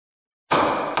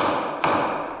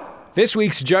This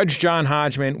week's Judge John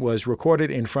Hodgman was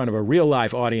recorded in front of a real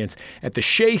live audience at the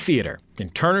Shea Theater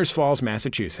in Turners Falls,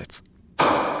 Massachusetts.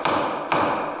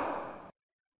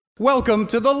 Welcome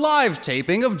to the live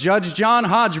taping of Judge John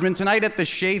Hodgman tonight at the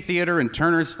Shea Theater in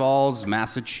Turners Falls,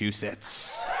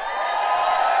 Massachusetts.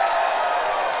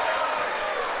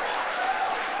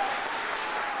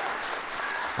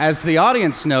 As the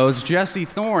audience knows, Jesse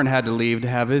Thorne had to leave to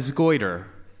have his goiter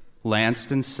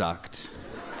lanced and sucked.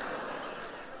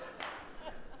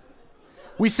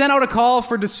 We sent out a call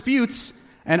for disputes,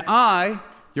 and I,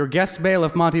 your guest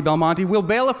bailiff, Monty Belmonte, will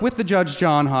bailiff with the Judge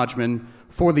John Hodgman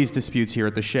for these disputes here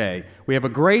at the Shea. We have a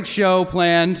great show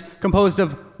planned, composed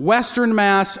of Western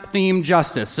Mass-themed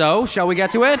justice. So, shall we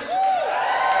get to it?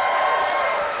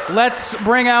 Let's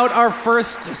bring out our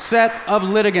first set of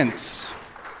litigants.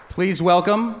 Please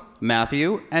welcome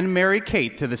Matthew and Mary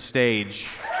Kate to the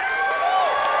stage.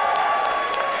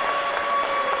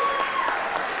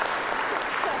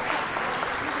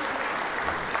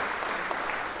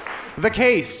 The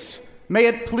case, may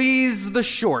it please the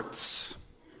Shorts.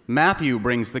 Matthew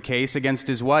brings the case against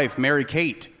his wife, Mary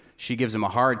Kate. She gives him a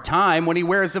hard time when he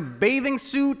wears a bathing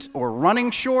suit or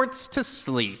running shorts to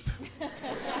sleep.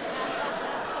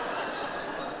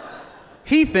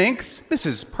 He thinks this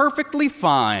is perfectly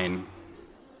fine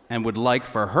and would like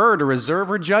for her to reserve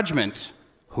her judgment.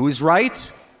 Who's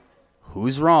right?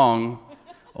 Who's wrong?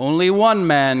 Only one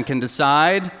man can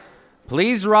decide.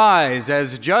 Please rise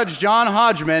as Judge John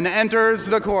Hodgman enters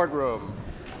the courtroom.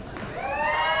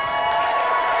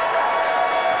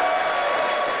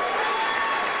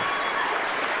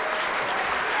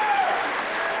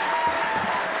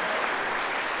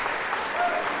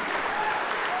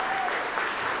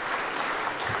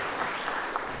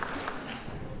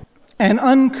 An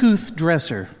uncouth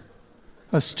dresser,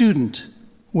 a student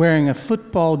wearing a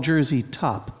football jersey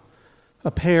top,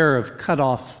 a pair of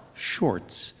cut-off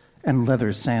shorts, and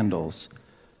leather sandals,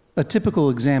 a typical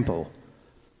example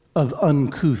of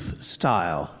uncouth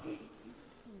style.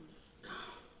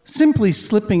 Simply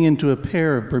slipping into a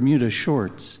pair of Bermuda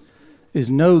shorts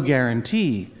is no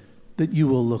guarantee that you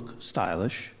will look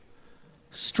stylish.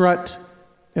 Strut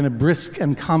in a brisk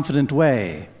and confident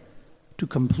way to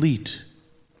complete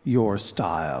your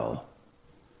style.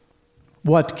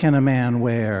 What can a man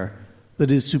wear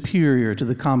that is superior to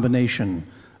the combination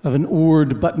of an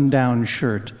Ord button-down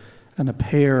shirt and a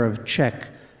pair of check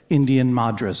Indian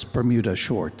Madras Bermuda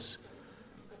shorts?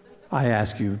 I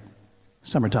ask you,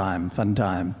 summertime, fun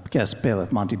time, guest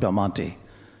bailiff Monty Belmonte,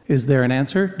 is there an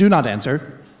answer? Do not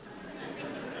answer.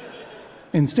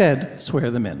 Instead,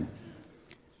 swear them in.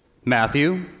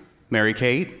 Matthew, Mary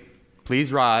Kate,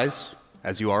 please rise,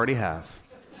 as you already have,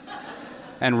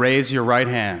 and raise your right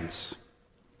hands.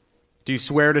 Do you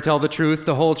swear to tell the truth,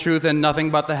 the whole truth, and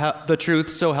nothing but the truth,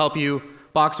 so help you,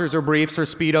 boxers or briefs or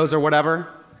Speedos or whatever?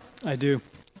 I do.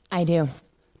 I do.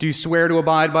 Do you swear to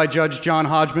abide by Judge John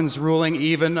Hodgman's ruling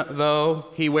even though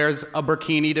he wears a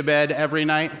burkini to bed every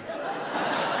night?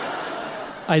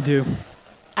 I do.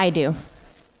 I do.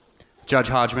 Judge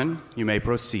Hodgman, you may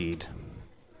proceed.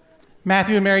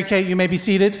 Matthew and Mary Kate, you may be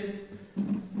seated.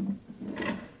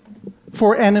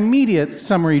 For an immediate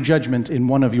summary judgment in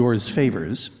one of yours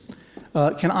favors,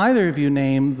 can either of you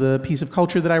name the piece of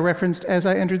culture that I referenced as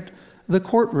I entered the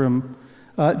courtroom?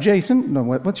 Jason, no,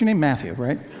 what's your name? Matthew,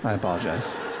 right? I apologize.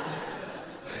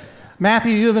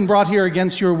 Matthew, you have been brought here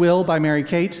against your will by Mary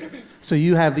Kate, so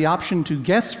you have the option to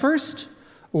guess first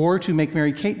or to make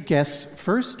Mary Kate guess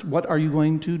first. What are you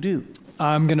going to do?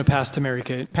 I'm going to pass to Mary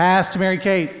Kate. Pass to Mary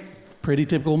Kate. Pretty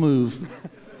typical move.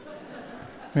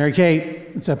 Mary Kate,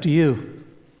 it's up to you.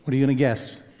 What are you going to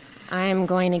guess? I'm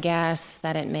going to guess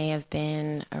that it may have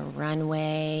been a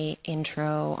runway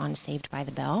intro on Saved by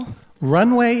the Bell.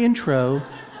 Runway intro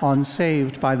on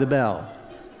Saved by the Bell.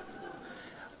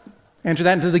 Enter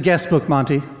that into the guest book,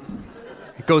 Monty.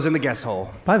 It goes in the guest hole.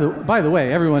 By the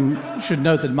way, everyone should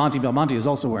note that Monty Belmonte is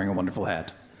also wearing a wonderful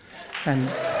hat. And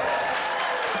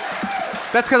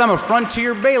that's because I'm a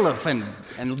frontier bailiff and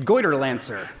goiter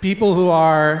lancer. People who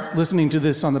are listening to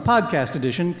this on the podcast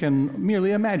edition can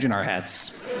merely imagine our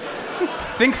hats.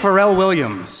 Think Pharrell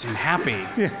Williams and Happy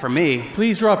for me.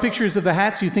 Please draw pictures of the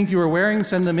hats you think you are wearing.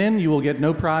 Send them in. You will get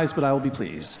no prize, but I will be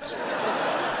pleased.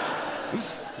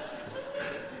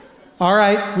 All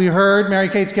right, we heard Mary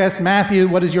Kate's guess. Matthew,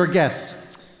 what is your guess?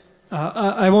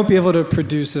 I won't be able to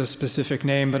produce a specific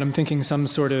name, but I'm thinking some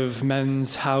sort of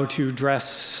men's how to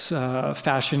dress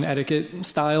fashion etiquette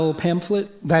style pamphlet.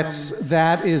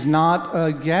 That is not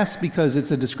a guess because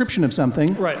it's a description of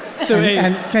something. Right. So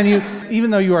and can you,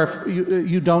 even though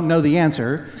you don't know the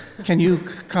answer, can you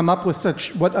come up with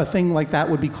what a thing like that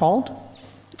would be called?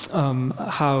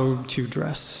 how to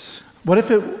dress. What if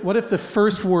the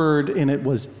first word in it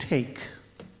was take?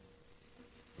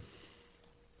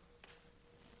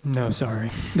 No, sorry.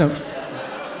 No.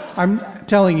 I'm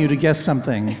telling you to guess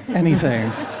something,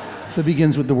 anything, that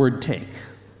begins with the word take.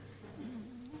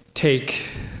 Take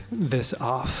this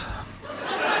off.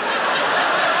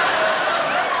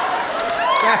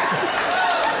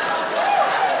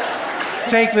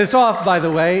 Take This Off, by the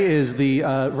way, is the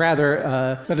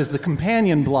that is the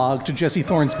companion blog to Jesse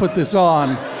Thorne's Put This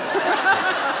On.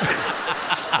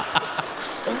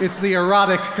 It's the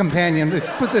erotic companion. It's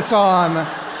Put This On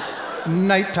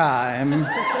Nighttime.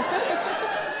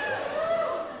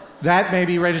 That may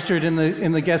be registered in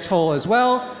the guess hole as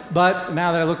well, but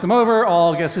now that I looked them over,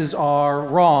 all guesses are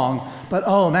wrong. But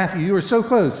oh, Matthew, you were so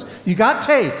close. You got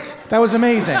take. That was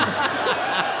amazing.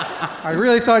 I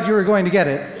really thought you were going to get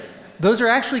it. Those are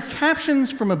actually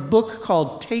captions from a book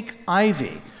called Take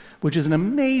Ivy, which is an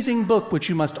amazing book which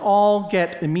you must all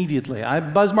get immediately.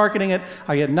 I'm buzz marketing it.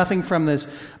 I get nothing from this.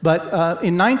 But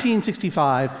in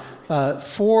 1965,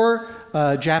 four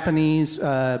Japanese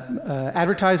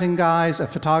advertising guys, a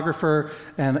photographer,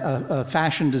 and a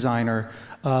fashion designer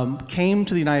came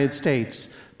to the United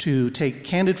States to take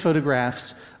candid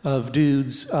photographs of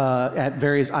dudes at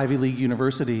various Ivy League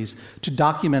universities to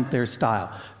document their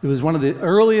style. It was one of the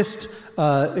earliest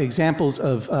examples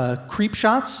of creep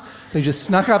shots. They just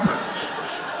snuck up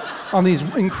on these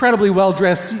incredibly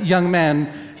well-dressed young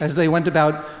men as they went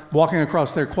about walking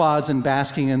across their quads and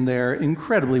basking in their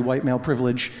incredibly white male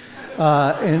privilege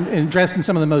and dressed in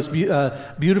some of the most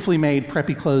beautifully made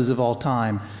preppy clothes of all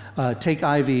time. Take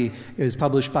Ivy is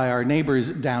published by our neighbors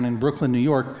down in Brooklyn, New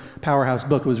York. Powerhouse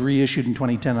book. It was reissued in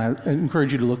 2010. I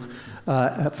encourage you to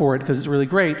look for it because it's really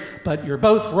great. But you're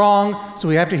both wrong, so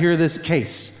we have to hear this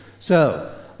case.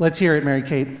 So let's hear it, Mary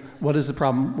Kate. What is the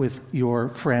problem with your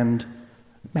friend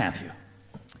Matthew?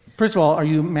 First of all, are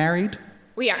you married?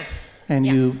 We are. And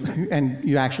Yeah.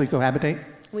 you actually cohabitate?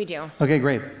 We do. Okay,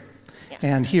 great. Yes.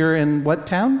 And here in what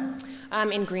town?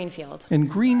 In Greenfield. In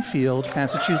Greenfield,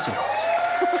 Massachusetts.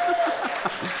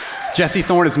 Jesse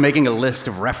Thorne is making a list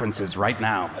of references right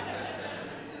now.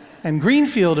 And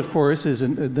Greenfield, of course, is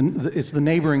it's the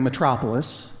neighboring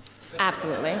metropolis,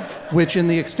 Absolutely. which in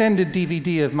the extended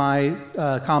DVD of my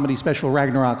comedy special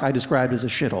Ragnarok, I described as a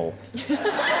shithole.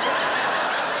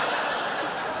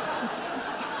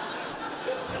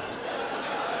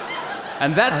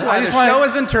 And that's why I the just wanna- show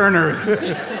is in Turners.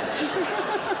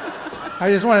 I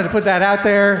just wanted to put that out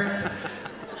there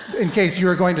in case you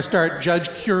were going to start Judge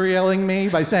Curielling me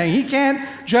by saying he can't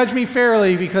judge me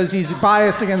fairly because he's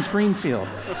biased against Greenfield.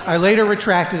 I later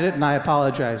retracted it and I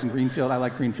apologize. In Greenfield, I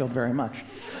like Greenfield very much.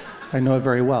 I know it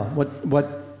very well.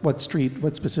 What street,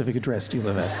 what specific address do you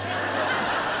live at?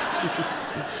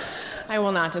 I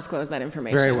will not disclose that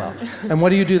information. Very well. And what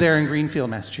do you do there in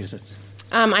Greenfield, Massachusetts?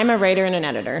 I'm a writer and an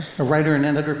editor. A writer and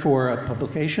editor for a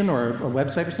publication or a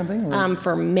website or something? Or?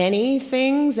 For many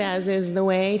things, as is the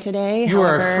way today. You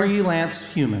are a However-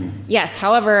 freelance human. Yes,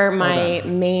 however, my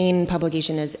main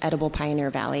publication is Edible Pioneer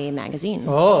Valley magazine.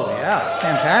 Oh, yeah.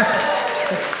 Fantastic.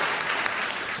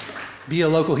 Be a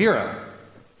local hero.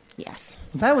 Yes.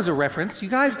 That was a reference. You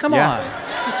guys, come Yeah. on.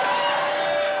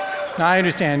 Now, I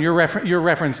understand. You're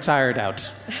reference tired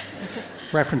out.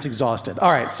 Reference exhausted.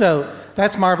 All right, so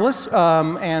that's marvelous.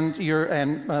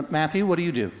 And Matthew, what do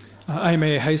you do? I'm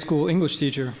a high school English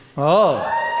teacher. Oh.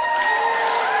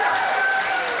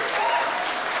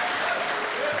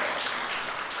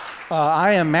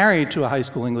 I am married to a high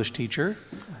school English teacher.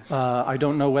 I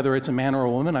don't know whether it's a man or a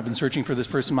woman. I've been searching for this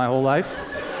person my whole life.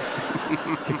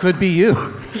 It could be you.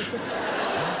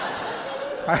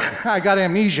 I got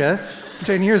amnesia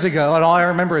 10 years ago, and all I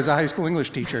remember is a high school English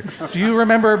teacher. Do you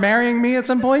remember marrying me at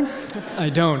some point? I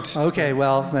don't. Okay,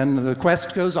 well, then the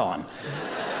quest goes on.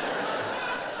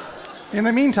 In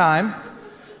the meantime,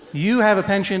 you have a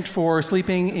penchant for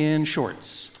sleeping in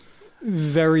shorts.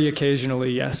 Very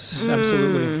occasionally, yes,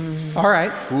 absolutely. All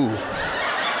right. Ooh.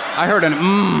 I heard an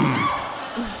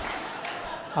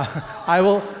I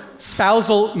will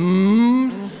spousal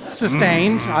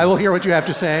sustained. I will hear what you have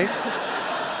to say.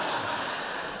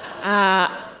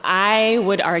 I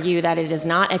would argue that it is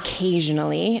not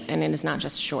occasionally, and it is not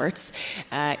just shorts.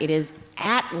 It is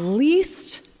at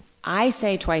least, I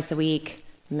say twice a week.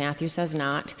 Matthew says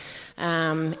not.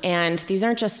 And these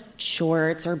aren't just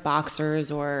shorts or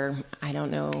boxers or, I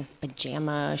don't know,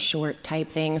 pajama short type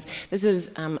things. This is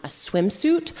a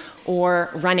swimsuit or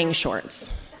running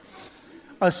shorts.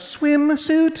 A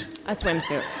swimsuit? A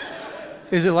swimsuit.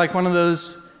 Is it like one of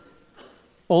those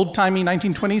old-timey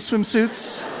 1920s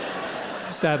swimsuits?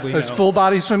 Sadly, Those no.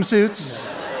 full-body swimsuits?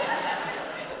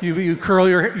 You curl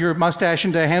your mustache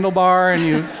into a handlebar and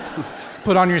you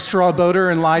put on your straw boater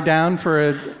and lie down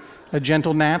for a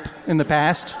gentle nap in the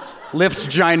past. Lifts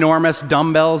ginormous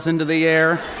dumbbells into the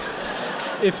air.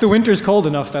 If the winter's cold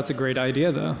enough, that's a great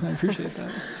idea, though. I appreciate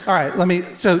that. All right,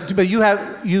 but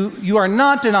you are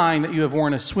not denying that you have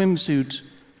worn a swimsuit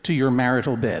to your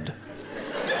marital bed.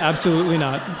 Absolutely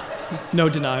not. No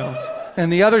denial.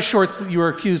 And the other shorts that you are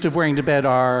accused of wearing to bed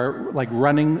are like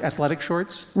running athletic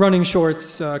shorts? Running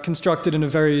shorts constructed in a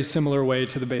very similar way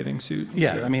to the bathing suit.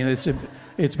 Yeah, So- I mean,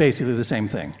 it's basically the same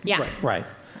thing. Yeah. Right.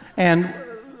 And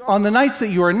on the nights that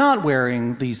you are not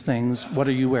wearing these things, what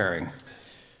are you wearing?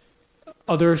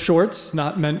 Other shorts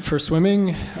not meant for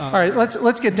swimming. All right,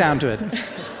 let's get down to it.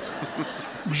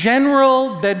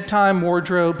 General bedtime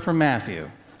wardrobe from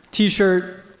Matthew.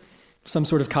 T-shirt, some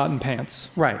sort of cotton pants.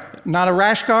 Right. Not a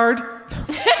rash guard?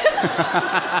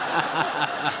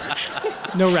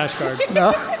 No rash guard.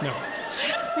 No? No.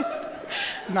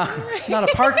 Not a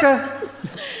parka?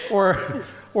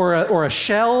 Or a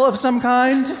shell of some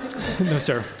kind? No,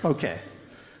 sir. Okay.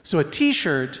 So a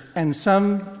t-shirt and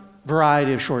some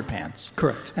variety of short pants.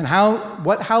 Correct. And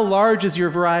how large is your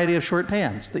variety of short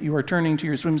pants that you are turning to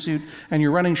your swimsuit and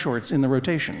your running shorts in the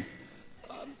rotation?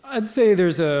 I'd say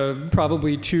there's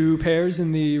probably 2 pairs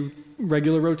in the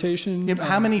regular rotation. Yeah,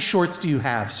 how many shorts do you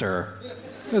have, sir?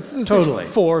 Let's say Totally.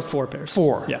 4 pairs.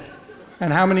 4. Yeah.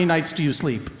 And how many nights do you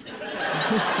sleep?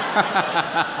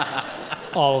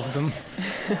 All of them.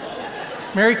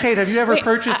 Mary Kate, have you ever Wait,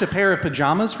 purchased a pair of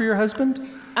pajamas for your husband?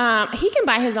 He can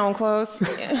buy his own clothes.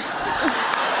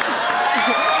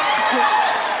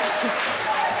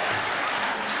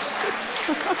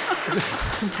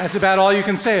 That's about all you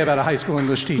can say about a high school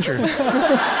English teacher.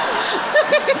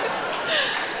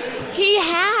 He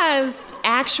has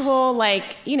actual,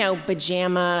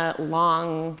 pajama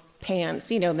long pants,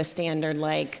 the standard,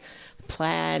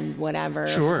 plaid, whatever,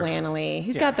 Sure. flannelly.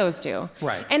 He's Yeah. got those too.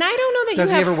 Right. And I don't know that Does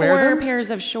you he have ever wear 4 them?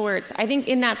 pairs of shorts. I think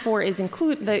in that 4 is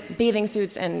include the bathing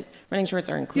suits and running shorts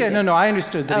are Yeah, included. no, I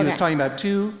understood that he was Okay. talking about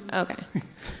 2. Okay.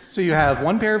 So you have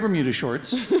 1 pair of Bermuda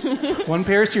shorts, 1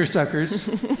 pair of seersuckers,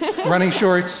 running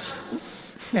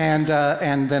shorts, and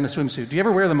then a swimsuit. Do you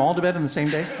ever wear them all to bed on the same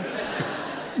day?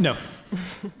 No.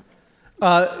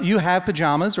 You have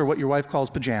pajamas, or what your wife calls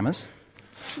pajamas.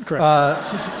 Correct.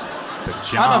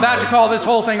 I'm about to call this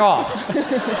whole thing off.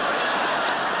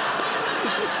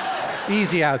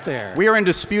 Easy out there. We are in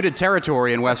disputed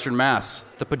territory in Western Mass.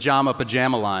 The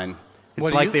pajama line. It's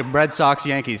What do like you- the Red Sox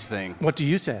Yankees thing. What do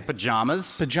you say?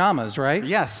 Pajamas? Pajamas, right?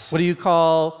 Yes. What do you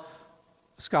call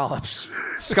scallops?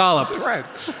 Scallops. Right.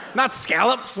 Not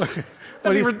scallops. That'd do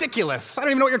be you- ridiculous. I don't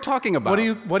even know what you're talking about.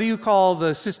 What do you call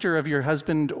the sister of your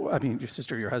husband? Your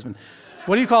sister of your husband.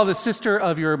 What do you call the sister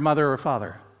of your mother or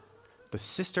father? The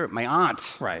sister, my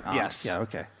aunt. Right. Yes. Yeah.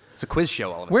 Okay. It's a quiz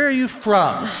show all of a Where are you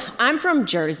from? I'm from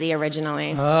Jersey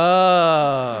originally.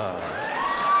 Oh.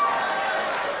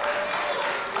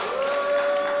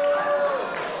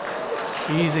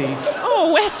 Easy.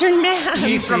 Oh, Western Mass.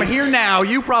 She's from here now.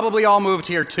 You probably all moved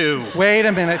here too. Wait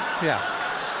a minute. Yeah.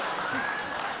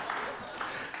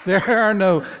 There are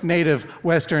no native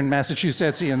Western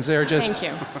Massachusettsians. They're just Thank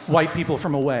you. white people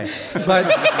from away. But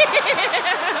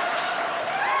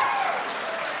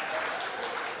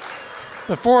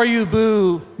before you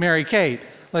boo Mary Kate,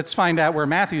 let's find out where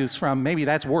Matthew's from. Maybe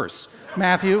that's worse.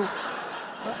 Matthew?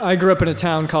 I grew up in a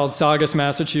town called Saugus,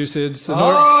 Massachusetts. The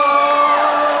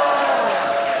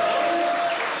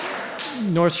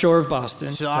North Shore of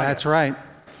Boston. That's right.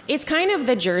 It's kind of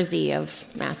the Jersey of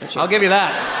Massachusetts. I'll give you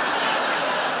that.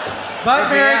 But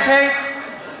Mary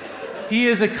Kate, he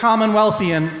is a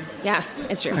Commonwealthian, Yes,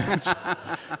 it's true.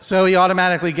 so he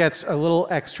automatically gets a little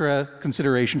extra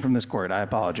consideration from this court. I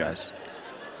apologize.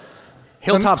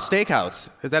 Hilltop Steakhouse.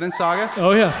 Is that in Saugus?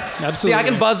 Oh, yeah, absolutely. See, I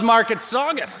can buzz mark at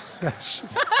Saugus.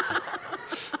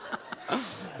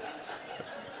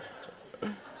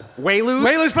 Whaley's?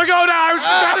 Whaley's Pagoda, I was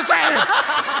just trying to say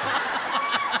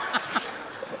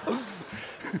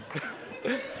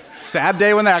it. Sad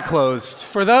day when that closed.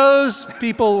 For those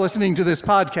people listening to this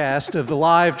podcast of the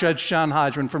live Judge John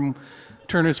Hodgman from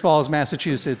Turners Falls,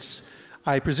 Massachusetts,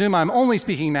 I presume I'm only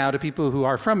speaking now to people who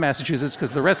are from Massachusetts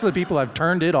because the rest of the people have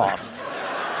turned it off.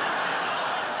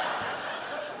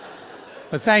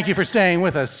 But thank you for staying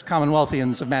with us,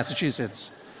 Commonwealthians of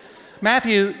Massachusetts.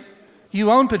 Matthew, you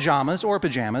own pajamas or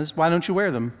pajamas. Why don't you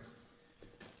wear them?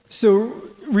 So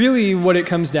really what it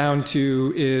comes down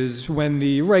to is when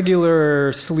the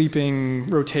regular sleeping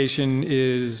rotation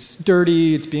is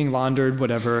dirty, it's being laundered,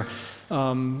 whatever,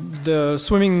 the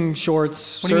swimming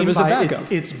shorts What do you serve mean as a by backup.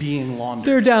 it's being laundered?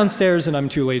 They're downstairs and I'm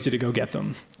too lazy to go get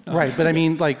them. Right, but I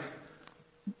mean, like,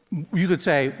 You could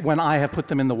say, when I have put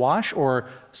them in the wash, or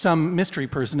some mystery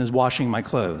person is washing my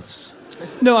clothes.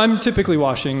 No, I'm typically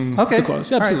washing the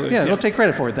clothes. Absolutely. All right. Yeah, we'll take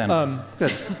credit for it then.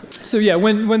 Good. So yeah,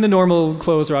 when the normal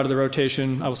clothes are out of the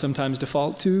rotation, I will sometimes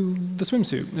default to the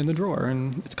swimsuit in the drawer,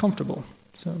 and it's comfortable.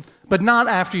 So. But not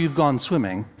after you've gone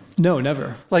swimming. No,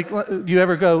 never. Like, do you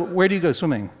ever go, where do you go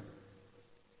swimming?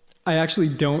 I actually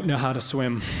don't know how to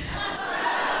swim.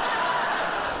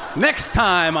 Next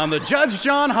time on the Judge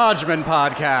John Hodgman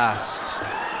podcast.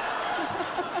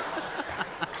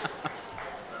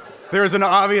 There's an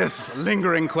obvious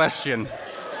lingering question.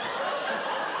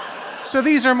 So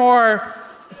these are more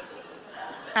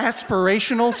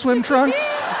aspirational swim trunks?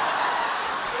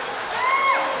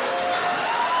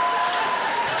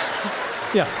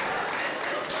 Yeah.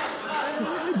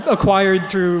 Acquired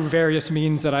through various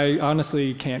means that I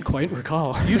honestly can't quite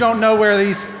recall. You don't know where the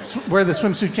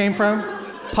swimsuit came from?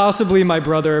 Possibly my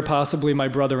brother, possibly my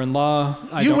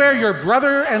brother-in-law. You wear your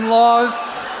brother-in-law's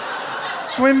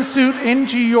swimsuit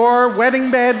into your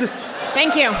wedding bed?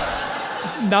 Thank you.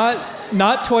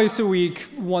 Not twice a week,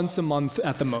 once a month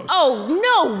at the most. Oh,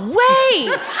 no way!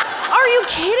 Are you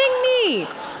kidding me?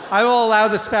 I will allow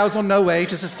the spousal no way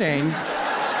to sustain.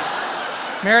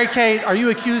 Mary Kate, are you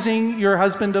accusing your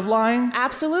husband of lying?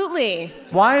 Absolutely.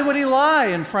 Why would he lie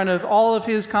in front of all of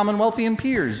his Commonwealthian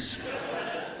peers?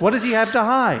 What does he have to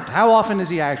hide? How often is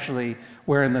he actually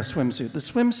wearing the swimsuit? The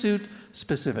swimsuit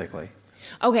specifically.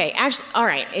 Okay, actually, all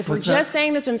right. If we're just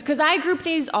saying the swimsuit, because I group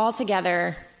these all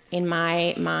together in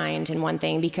my mind in one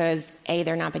thing, because A,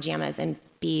 they're not pajamas, and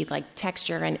B, like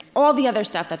texture and all the other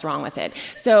stuff that's wrong with it.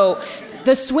 So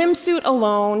the swimsuit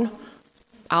alone,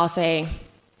 I'll say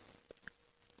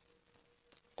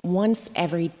once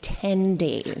every 10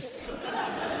 days.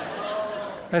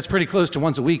 That's pretty close to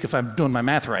once a week if I'm doing my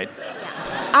math right.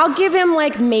 I'll give him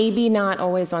like maybe not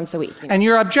always once a week. You know? And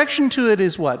your objection to it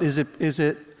is what? Is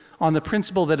it on the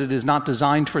principle that it is not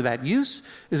designed for that use?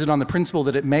 Is it on the principle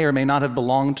that it may or may not have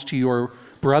belonged to your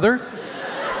brother?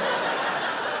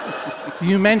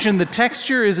 You mentioned the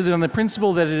texture. Is it on the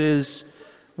principle that it is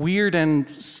weird and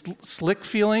slick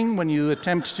feeling when you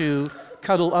attempt to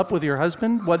cuddle up with your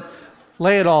husband?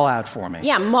 Lay it all out for me.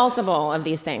 Yeah, multiple of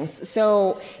these things.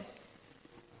 So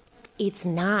it's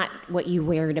not what you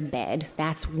wear to bed.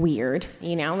 That's weird,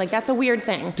 you know? Like, that's a weird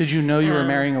thing. Did you know you were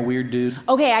marrying a weird dude?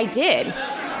 Okay, I did.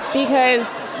 Because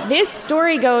this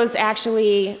story goes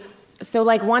actually... So,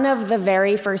 like, one of the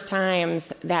very first times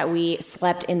that we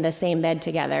slept in the same bed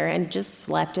together and just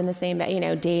slept in the same bed, you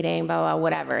know, dating, blah, blah,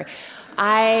 whatever,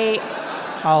 I'll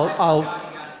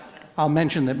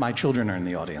mention that my children are in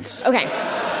the audience. Okay.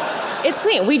 It's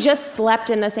clean. We just slept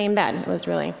in the same bed. It was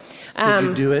really... Did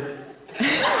you do it?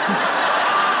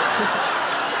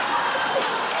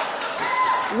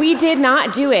 We did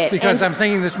not do it. Because I'm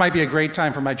thinking this might be a great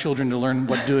time for my children to learn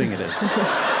what doing it is.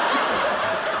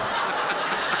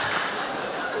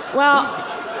 Well...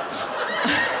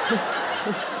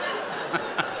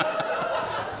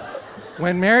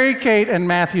 When Mary Kate and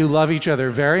Matthew love each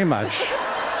other very much...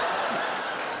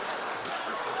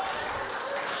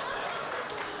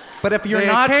 But if you're they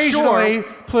not occasionally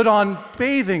sure, put on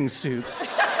bathing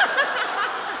suits.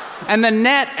 and the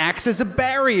net acts as a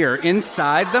barrier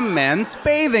inside the men's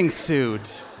bathing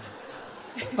suit.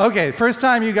 Okay, first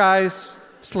time you guys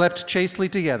slept chastely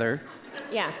together.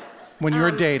 Yes. When you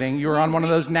were dating, you were on one of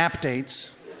those nap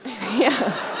dates. Yeah.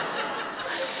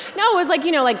 No, it was like,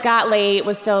 you know, like got late,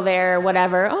 was still there,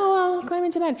 whatever. Oh, I'll climb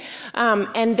into bed.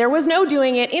 And there was no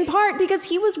doing it, in part because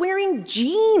he was wearing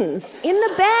jeans in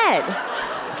the bed.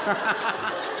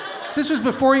 This was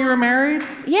before you were married?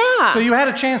 Yeah. So you had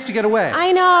a chance to get away.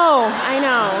 I know.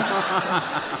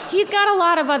 He's got a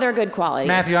lot of other good qualities.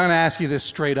 Matthew, I'm going to ask you this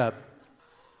straight up.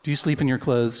 Do you sleep in your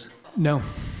clothes? No.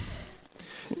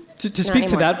 To speak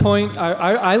to that point,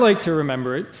 I like to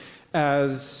remember it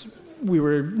as we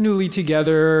were newly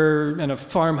together in a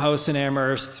farmhouse in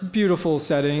Amherst, beautiful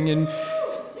setting, and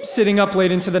sitting up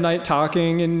late into the night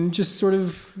talking and just sort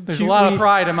of... There's a lot of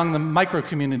pride among the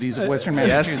micro-communities of Western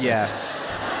Massachusetts.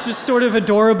 Yes. Just sort of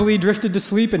adorably drifted to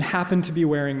sleep and happened to be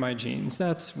wearing my jeans.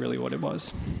 That's really what it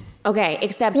was. Okay,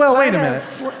 except... Well, wait a minute.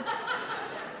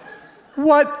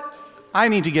 What? I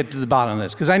need to get to the bottom of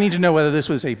this, because I need to know whether this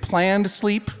was a planned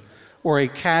sleep or a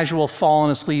casual fallen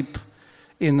asleep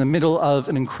in the middle of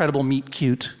an incredible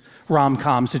meet-cute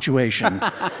rom-com situation.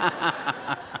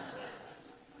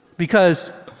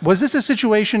 Because was this a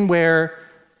situation where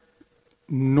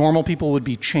normal people would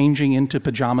be changing into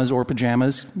pajamas or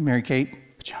pajamas, Mary Kate?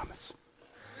 Pajamas.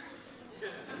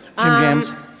 Jim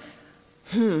Jams?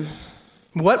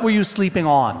 What were you sleeping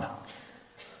on?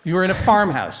 You were in a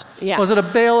farmhouse. Yeah. Was it a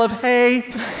bale of hay?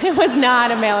 It was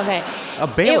not a bale of hay. A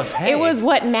bale of hay? It was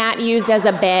what Matt used as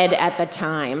a bed at the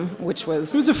time, which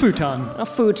was It was a futon. a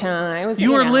futon. It was,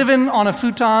 You were know. living on a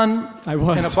futon I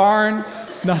was. in a barn.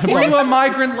 Not a Were you barn. a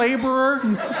migrant laborer?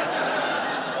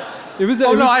 It was.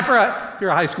 Oh, it no, was- I forgot. You're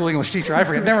a high school English teacher. I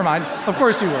forget. Never mind. Of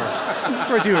course you were. Of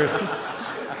course you were.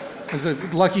 It's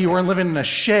lucky you weren't living in a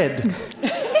shed.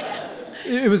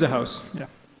 It was a house. Yeah.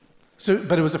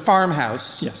 But it was a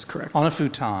farmhouse. Yes, correct. On a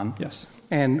futon. Yes.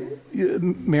 And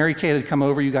Mary Kate had come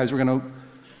over. You guys were going to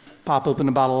pop open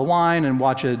a bottle of wine and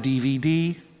watch a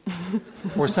DVD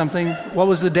or something. What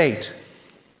was the date?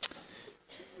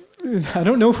 I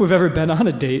don't know if we've ever been on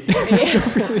a date.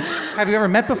 Have you ever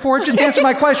met before? Just answer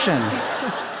my question.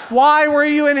 Why were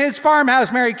you in his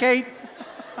farmhouse, Mary Kate?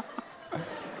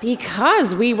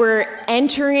 Because we were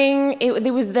entering.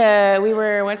 It was the. We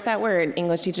were. What's that word?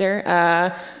 English teacher.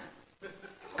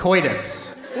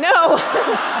 Coitus. No.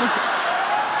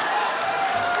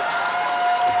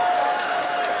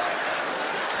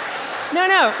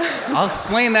 No. I'll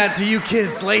explain that to you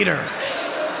kids later.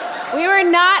 We were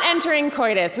not entering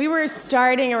coitus. We were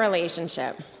starting a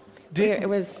relationship. It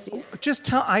was. Just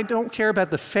tell. I don't care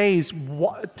about the phase.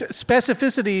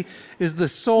 Specificity is the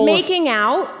soul. Making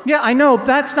out. Yeah, I know.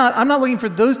 That's not. I'm not looking for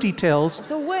those details.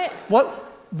 So what? What?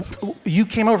 You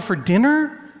came over for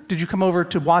dinner? Did you come over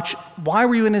to watch? Why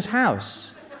were you in his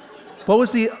house? What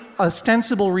was the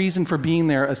ostensible reason for being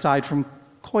there aside from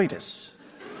coitus?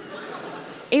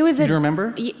 It was Do you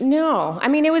remember? No. I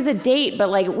mean, it was a date, but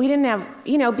like we didn't have,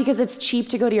 because it's cheap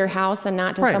to go to your house and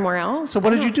not to Right. somewhere else. So what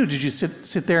did you do? Did you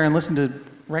sit there and listen to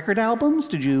record albums?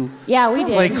 Did you? Yeah, we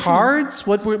did. Play cards?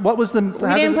 What was the?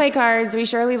 We didn't play cards. We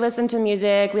surely listened to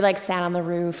music. We sat on the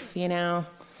roof, You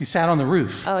sat on the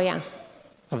roof Oh yeah.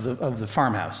 of the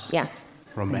farmhouse. Yes,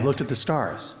 And looked at the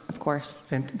stars. of course.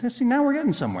 See, now we're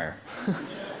getting somewhere.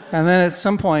 And then at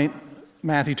some point,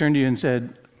 Matthew turned to you and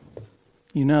said,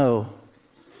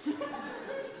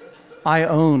 I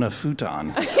own a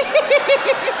futon.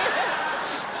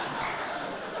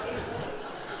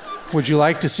 Would you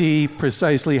like to see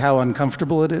precisely how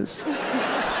uncomfortable it is?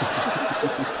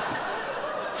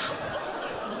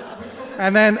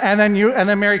 and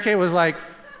then Mary Kate was like,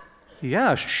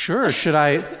 yeah, sure. Should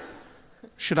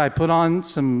I put on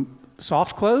some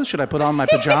soft clothes? Should I put on my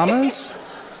pajamas?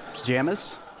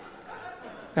 Pajamas?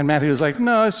 And Matthew was like,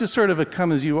 no, it's just sort of a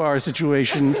come as you are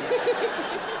situation.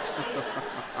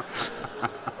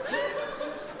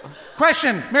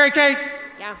 Question, Mary Kate.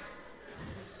 Yeah.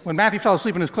 When Matthew fell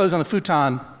asleep in his clothes on the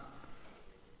futon,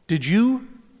 did you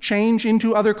change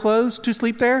into other clothes to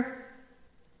sleep there?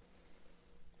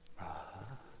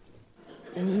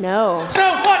 No. So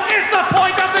what is the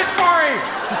point of this story?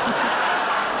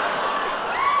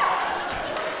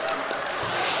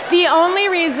 The only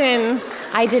reason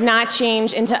I did not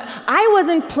change I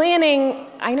wasn't planning.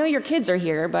 I know your kids are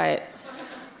here, but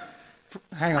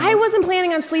Hang on. I wasn't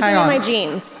planning on sleeping Hang in on. my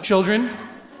jeans. Children,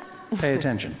 pay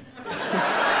attention.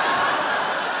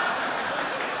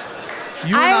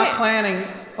 You were not planning.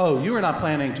 Oh, you were not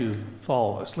planning to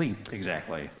fall asleep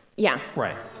exactly. Yeah.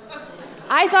 Right.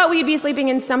 I thought we'd be sleeping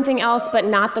in something else, but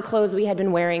not the clothes we had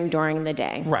been wearing during the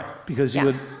day. Right. Because you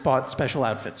Yeah. had bought special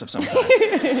outfits of some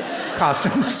kind.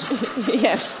 Costumes.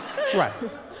 Yes. Right.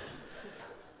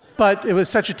 But it was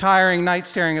such a tiring night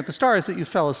staring at the stars that you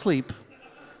fell asleep.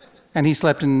 And he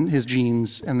slept in his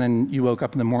jeans, and then you woke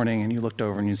up in the morning and you looked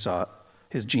over and you saw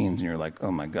his jeans, and you're like,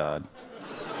 oh my God.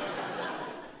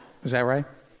 Is that right?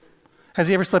 Has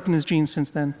he ever slept in his jeans since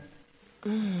then?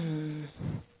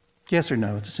 Yes or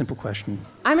no? It's a simple question.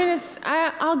 I mean,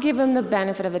 I'll give him the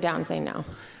benefit of the doubt and say no.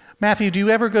 Matthew, do you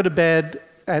ever go to bed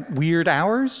at weird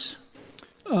hours?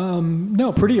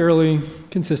 No, pretty early,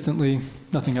 consistently,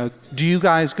 nothing out. Do you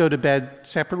guys go to bed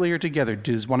separately or together?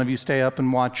 Does one of you stay up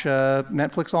and watch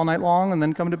Netflix all night long and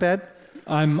then come to bed?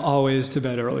 I'm always to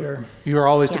bed earlier, You are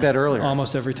always to Yeah. bed earlier.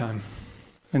 almost every time.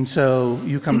 And so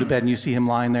you come to bed and you see him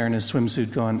lying there in his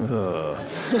swimsuit going, ugh.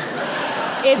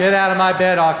 It's, Get out of my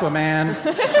bed, Aquaman.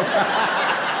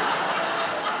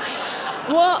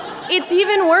 Well, it's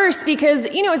even worse because,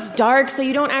 it's dark, so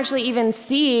you don't actually even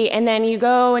see, and then you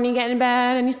go and you get in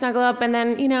bed and you snuggle up, and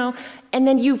then, and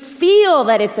then you feel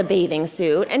that it's a bathing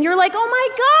suit, and you're like, oh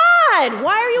my God,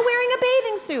 why are you wearing a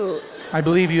bathing suit? I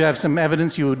believe you have some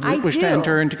evidence you would I wish to do.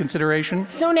 enter into consideration.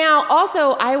 So now,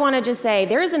 also, I want to just say,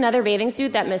 there is another bathing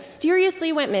suit that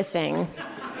mysteriously went missing.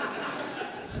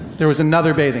 There was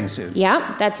another bathing suit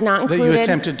Yep, that's not that included. you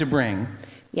attempted to bring.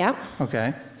 Yep.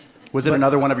 Okay. Was it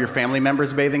another one of your family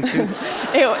members' bathing suits?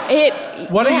 What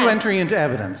are you yes. entering into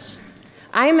evidence?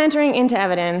 I'm entering into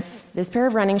evidence this pair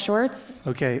of running shorts.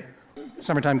 Okay.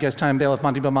 Summertime Guest Time, Bailiff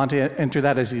Monty Belmonte, enter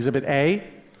that as Exhibit A.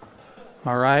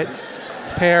 All right.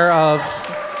 Pair of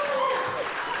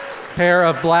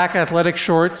black athletic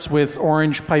shorts with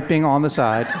orange piping on the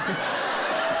side.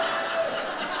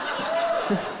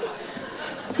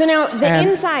 So now the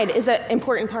inside is an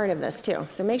important part of this too.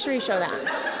 So make sure you show that.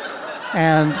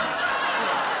 And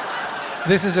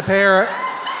this is a pair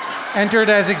entered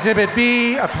as Exhibit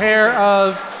B, a pair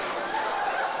of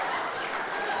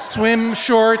swim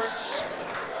shorts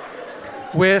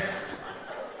with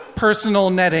personal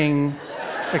netting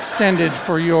extended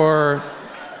for your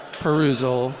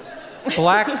perusal.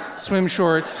 Black swim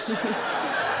shorts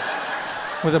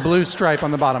with a blue stripe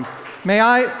on the bottom. May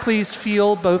I please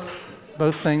feel both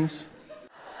things?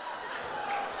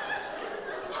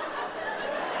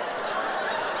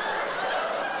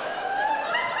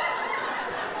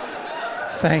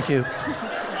 Thank you.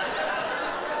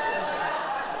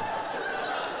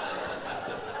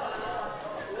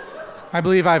 I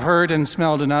believe I've heard and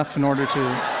smelled enough in order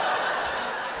to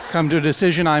come to a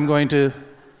decision. I'm going to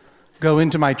go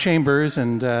into my chambers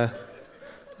and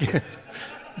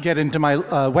get into my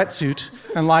wetsuit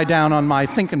and lie down on my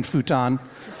thinking futon.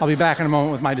 I'll be back in a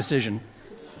moment with my decision.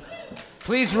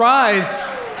 Please rise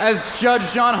as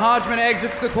Judge John Hodgman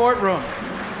exits the courtroom.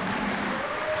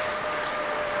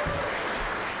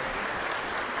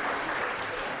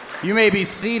 You may be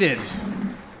seated.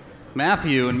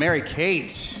 Matthew and Mary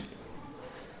Kate.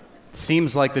 It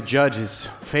seems like the judge is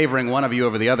favoring one of you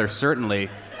over the other, certainly.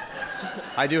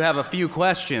 I do have a few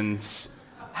questions.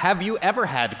 Have you ever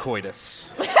had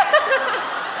coitus?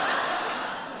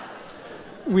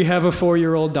 We have a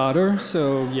 4-year-old daughter,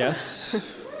 so yes.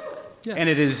 Yes. And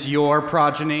it is your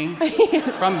progeny?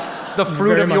 Yes. From the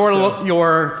fruit Very of much so.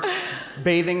 your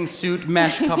bathing suit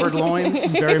mesh-covered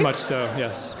loins? Very much so,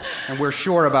 yes. And we're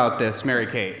sure about this, Mary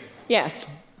Kate. Yes.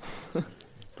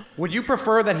 Would you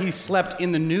prefer that he slept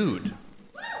in the nude?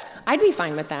 I'd be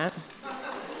fine with that.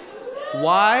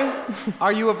 Why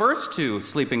are you averse to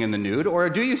sleeping in the nude, or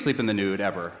do you sleep in the nude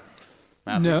ever?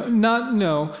 Matthew?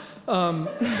 No.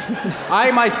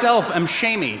 I myself am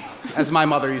shamey, as my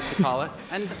mother used to call it,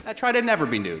 and I try to never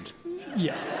be nude.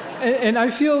 Yeah. And I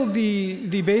feel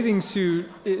the bathing suit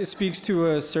speaks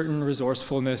to a certain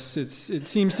resourcefulness. It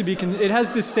seems to be, it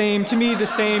has the same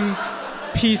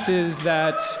pieces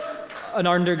that an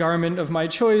undergarment of my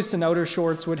choice and outer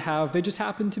shorts would have. They just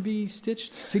happen to be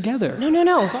stitched together.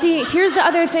 No. See, here's the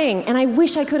other thing, and I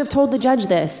wish I could have told the judge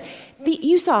this.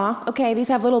 You saw, okay, these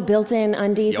have little built-in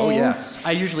undie Oh, things. yes.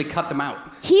 I usually cut them out.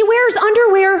 He wears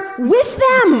underwear with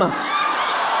them.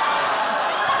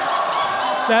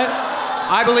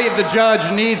 I believe the judge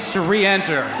needs to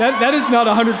re-enter. That is not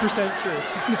 100%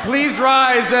 true. Please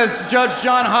rise as Judge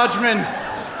John Hodgman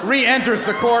re-enters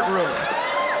the courtroom.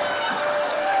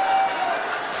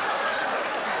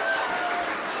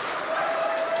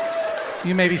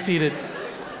 You may be seated.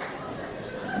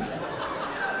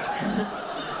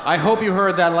 I hope you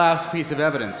heard that last piece of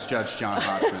evidence, Judge John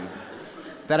Hodgman,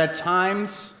 that at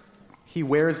times he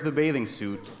wears the bathing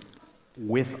suit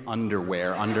with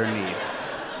underwear underneath.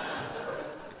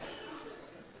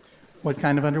 What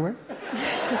kind of underwear?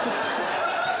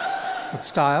 What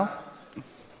style?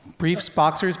 Briefs,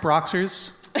 boxers,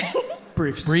 broxers?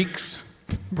 Briefs. Breeks?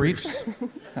 Briefs?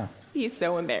 Oh. He's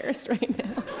so embarrassed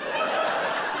right now.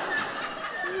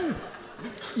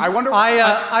 I wonder.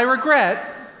 I regret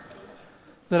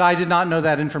that I did not know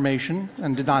that information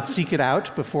and did not seek it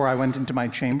out before I went into my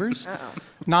chambers. Uh-oh.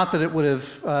 Not that it would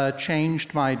have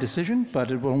changed my decision,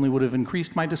 but it only would have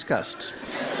increased my disgust.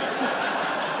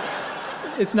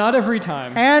 It's not every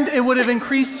time. And it would have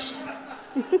increased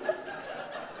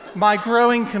my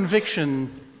growing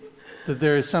conviction that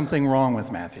there is something wrong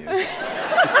with Matthew.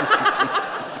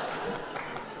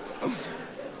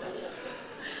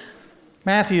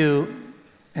 Matthew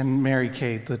and Mary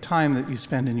Kate, the time that you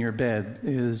spend in your bed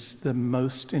is the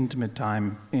most intimate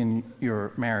time in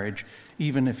your marriage,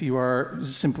 even if you are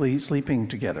simply sleeping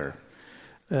together.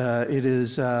 It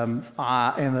is, in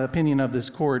the opinion of this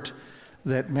court,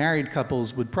 that married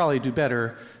couples would probably do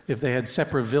better if they had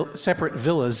separate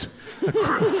villas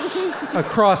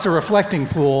across a reflecting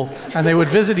pool, and they would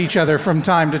visit each other from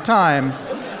time to time.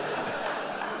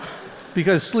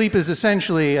 Because sleep is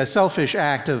essentially a selfish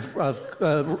act of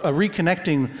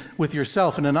reconnecting with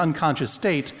yourself in an unconscious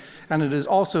state, and it is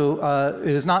also it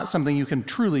is not something you can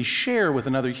truly share with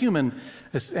another human.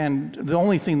 And the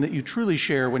only thing that you truly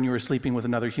share when you are sleeping with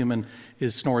another human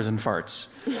is snores and farts.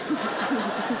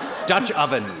 Dutch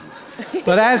oven.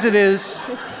 But as it is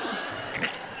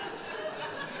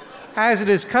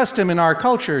custom in our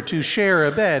culture to share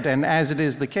a bed, and as it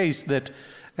is the case that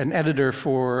an editor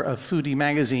for a foodie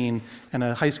magazine and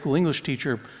a high school English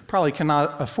teacher probably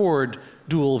cannot afford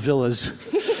dual villas.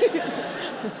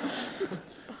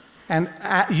 And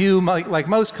you, like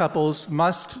most couples,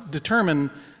 must determine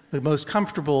the most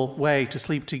comfortable way to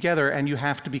sleep together, and you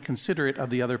have to be considerate of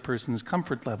the other person's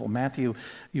comfort level. Matthew,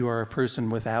 you are a person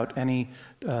without any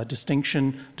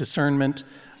distinction, discernment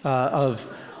of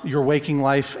your waking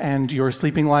life and your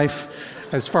sleeping life.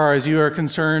 As far as you are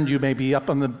concerned, you may be up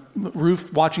on the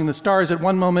roof watching the stars at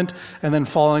one moment and then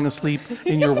falling asleep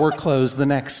in your work clothes the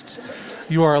next.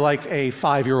 You are like a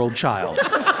 5-year-old child.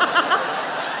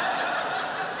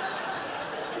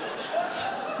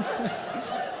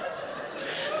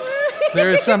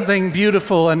 There is something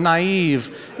beautiful and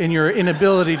naive in your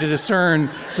inability to discern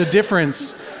the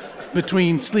difference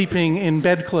between sleeping in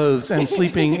bedclothes and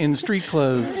sleeping in street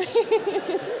clothes.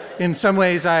 In some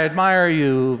ways, I admire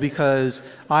you because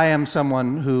I am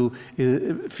someone who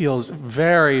feels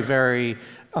very, very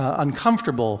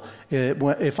uncomfortable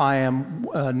if I am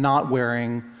not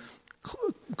wearing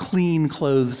clean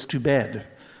clothes to bed.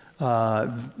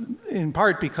 In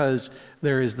part because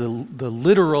there is the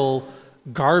literal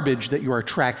garbage that you are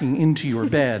tracking into your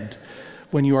bed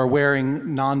when you are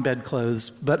wearing non-bed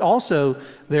clothes, but also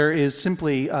there is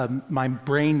simply my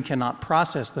brain cannot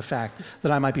process the fact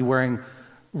that I might be wearing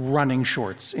running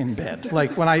shorts in bed.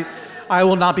 Like when I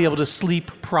will not be able to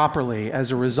sleep properly as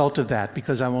a result of that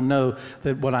because I will know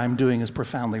that what I'm doing is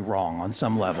profoundly wrong on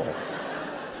some level.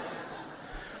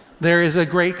 There is a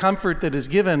great comfort that is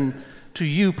given to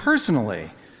you personally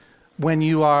when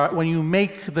you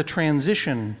make the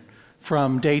transition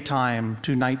from daytime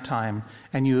to nighttime,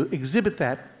 and you exhibit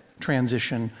that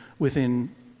transition within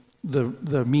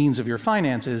the means of your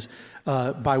finances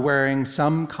by wearing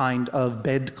some kind of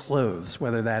bed clothes,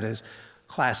 whether that is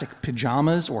classic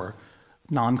pajamas or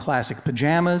non-classic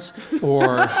pajamas,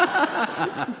 or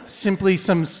simply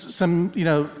some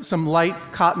light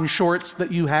cotton shorts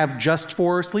that you have just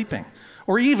for sleeping,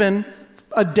 or even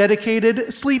a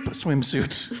dedicated sleep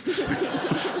swimsuit.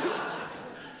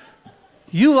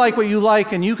 You like what you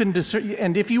like, and you can discern.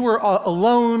 And if you were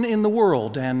alone in the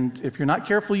world, and if you're not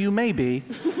careful, you may be,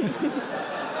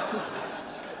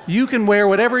 you can wear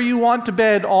whatever you want to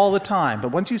bed all the time.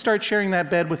 But once you start sharing that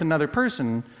bed with another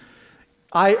person,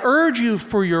 I urge you,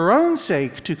 for your own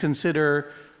sake, to consider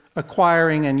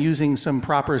acquiring and using some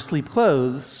proper sleep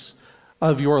clothes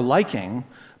of your liking.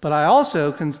 But I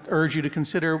also urge you to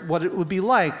consider what it would be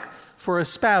like for a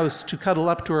spouse to cuddle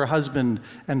up to her husband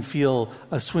and feel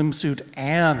a swimsuit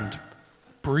and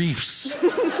briefs.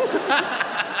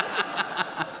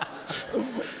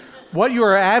 What you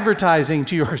are advertising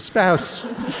to your spouse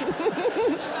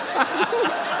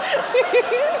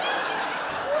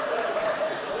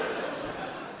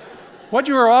what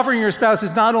you are offering your spouse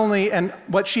is not only, and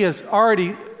what she has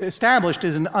already established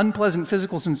is an unpleasant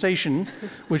physical sensation,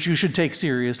 which you should take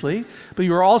seriously, but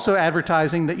you are also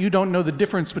advertising that you don't know the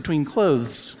difference between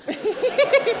clothes.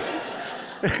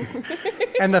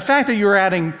 And the fact that you're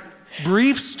adding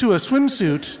briefs to a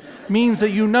swimsuit means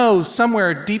that you know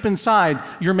somewhere deep inside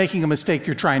you're making a mistake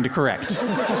you're trying to correct.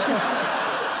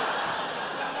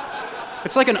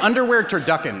 It's like an underwear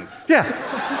turducken.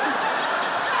 Yeah.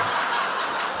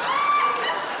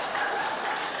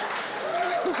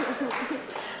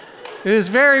 It is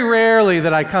very rarely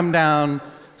that I come down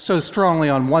so strongly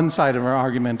on one side of an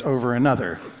argument over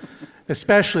another,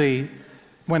 especially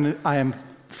when I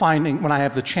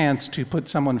have the chance to put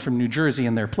someone from New Jersey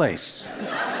in their place.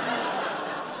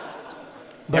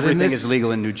 But everything is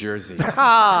legal in New Jersey.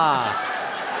 But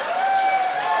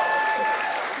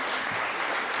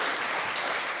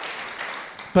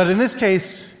in this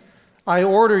case, I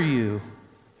order you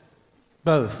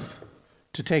both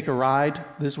to take a ride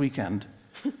this weekend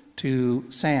to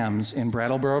Sam's in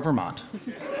Brattleboro, Vermont.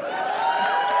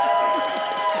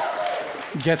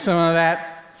 Get some of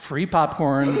that free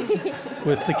popcorn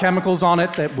with the chemicals on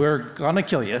it that we're gonna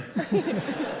kill you.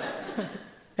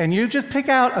 And you just pick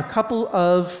out a couple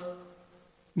of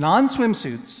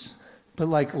non-swimsuits, but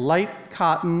like light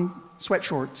cotton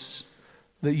sweatshorts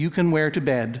that you can wear to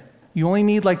bed. You only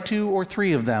need like 2 or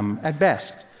 3 of them at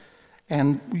best.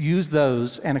 And use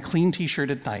those and a clean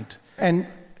t-shirt at night. And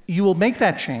you will make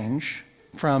that change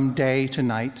from day to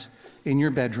night in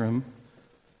your bedroom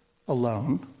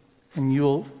alone. And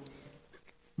you'll,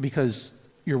 because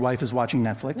your wife is watching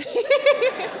Netflix.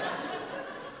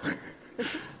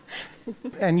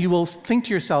 And you will think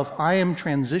to yourself, I am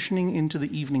transitioning into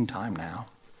the evening time now.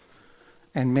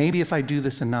 And maybe if I do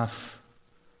this enough,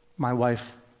 my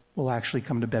wife will actually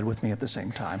come to bed with me at the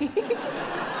same time.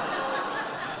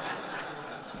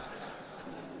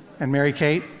 And Mary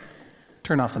Kate,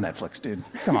 Turn off the Netflix, dude.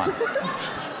 Come on.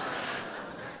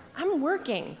 I'm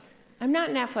working. I'm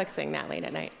not Netflixing that late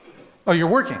at night. Oh, you're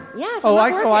working? Yes, Oh,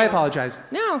 I'm working. I apologize.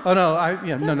 No. Oh, no,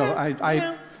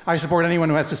 okay. I support anyone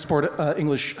who has to support an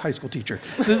English high school teacher.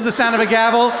 This is the sound of a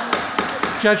gavel.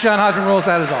 Judge John Hodgman rules,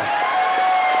 that is all.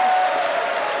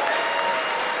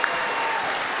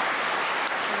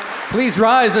 Please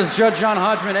rise as Judge John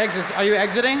Hodgman exits. Are you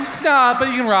exiting? No, but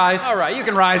you can rise. All right, you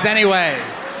can rise anyway.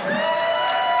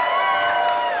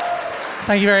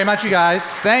 Thank you very much, you guys.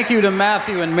 Thank you to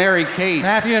Matthew and Mary Kate.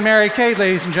 Matthew and Mary Kate,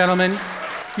 ladies and gentlemen.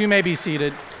 You may be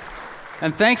seated.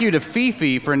 And thank you to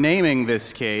Fifi for naming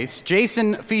this case.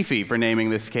 Jason Fifi for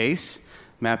naming this case.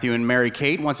 Matthew and Mary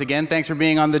Kate, once again, thanks for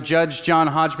being on the Judge John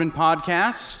Hodgman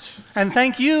podcast. And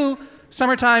thank you,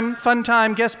 summertime, fun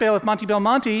time guest bailiff Monty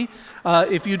Belmonte.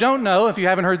 If you don't know, if you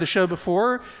haven't heard the show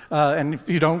before, and if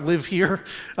you don't live here,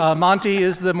 Monty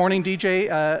is the morning DJ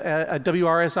at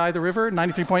WRSI The River,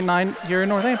 93.9 here in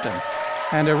Northampton,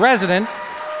 and a resident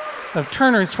of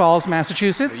Turners Falls,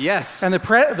 Massachusetts. Yes. And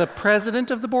the president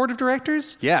of the board of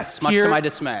directors? Yes, much to my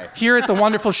dismay. Here at the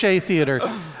wonderful Shea Theater.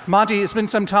 Monty, it's been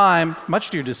some time, much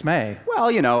to your dismay.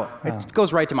 Well, you know, it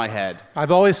goes right to my head.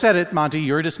 I've always said it, Monty,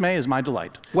 your dismay is my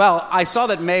delight. Well, I saw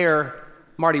that Mayor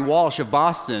Marty Walsh of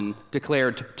Boston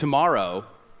declared tomorrow,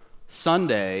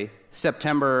 Sunday,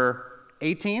 September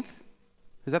 18th.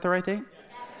 Is that the right date?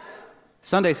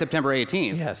 Sunday, September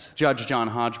 18th. Yes. Judge John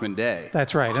Hodgman Day.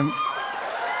 That's right.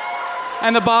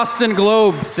 And the Boston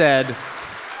Globe said,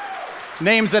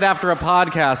 names it after a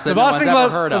podcast that no one's ever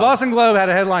heard of. The Boston Globe had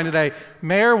a headline today,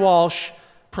 Mayor Walsh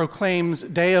proclaims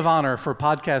Day of Honor for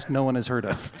podcast no one has heard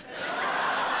of.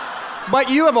 But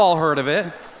you have all heard of it.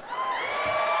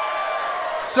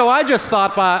 So I just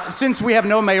thought, since we have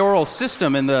no mayoral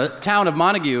system in the town of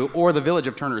Montague or the village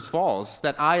of Turners Falls,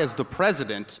 that I, as the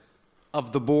president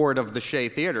of the board of the Shea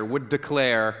Theater, would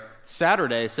declare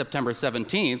Saturday, September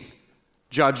 17th,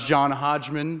 Judge John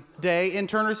Hodgman Day in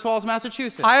Turners Falls,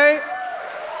 Massachusetts. I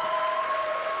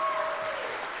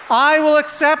will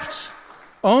accept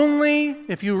only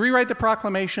if you rewrite the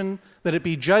proclamation that it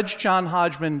be Judge John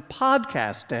Hodgman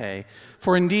Podcast Day.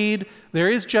 For indeed, there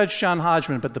is Judge John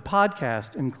Hodgman, but the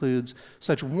podcast includes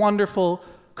such wonderful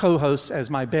co-hosts as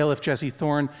my bailiff Jesse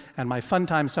Thorne and my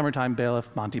fun-time summertime bailiff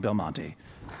Monty Belmonte.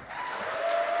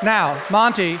 Now,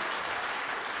 Monty,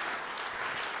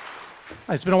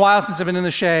 it's been a while since I've been in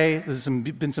the Shea. There's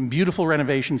been some beautiful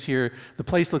renovations here. The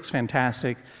place looks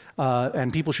fantastic,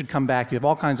 and people should come back. You have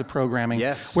all kinds of programming.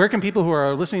 Yes. Where can people who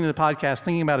are listening to the podcast,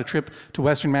 thinking about a trip to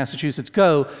Western Massachusetts,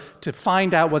 go to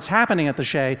find out what's happening at the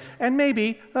Shea and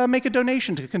maybe make a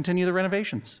donation to continue the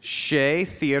renovations? Shea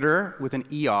Theater with an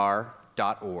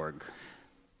ER.org.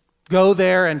 Go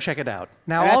there and check it out.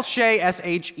 Now, That's Shea,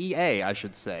 S-H-E-A, I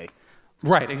should say.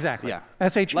 Right, exactly. Yeah.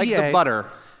 S-H-E-A. Like the butter.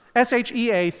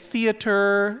 S-H-E-A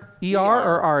Theater, E-R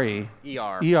or R-E?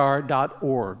 E-R.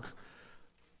 ER.org.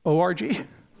 O-R-G?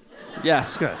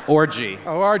 Yes. Good. Orgy.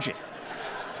 O-R-G.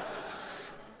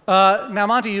 Now,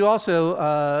 Monty, you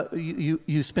also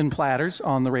you spin platters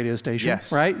on the radio station,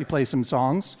 Yes. right? You play some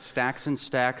songs. Stacks and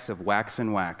stacks of wax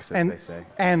and wax, as they say.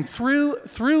 And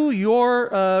through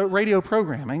your radio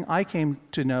programming, I came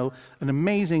to know an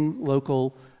amazing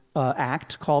local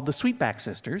act called the Sweetback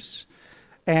Sisters.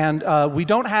 And we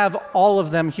don't have all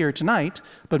of them here tonight,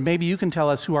 but maybe you can tell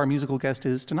us who our musical guest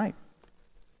is tonight.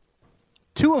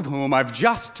 Two of whom I've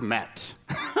just met.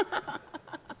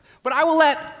 But I will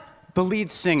let the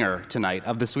lead singer tonight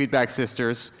of the Sweetback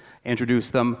Sisters introduce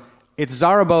them. It's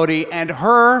Zara Bodie and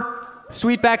her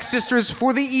Sweetback Sisters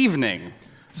for the evening.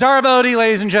 Zara Bodie,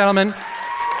 ladies and gentlemen.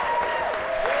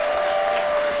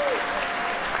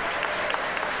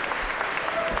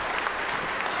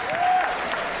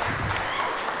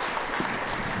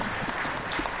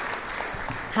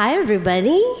 Hi,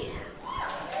 everybody.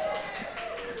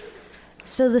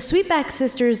 So the Sweetback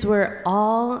Sisters were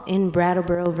all in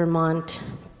Brattleboro, Vermont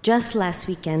just last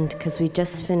weekend because we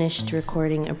just finished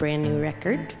recording a brand new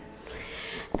record.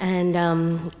 And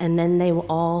then they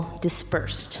all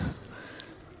dispersed.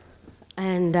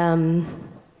 But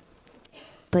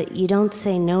you don't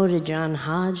say no to John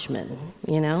Hodgman,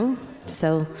 you know?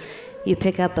 So you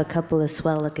pick up a couple of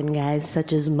swell-looking guys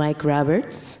such as Mike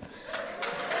Roberts,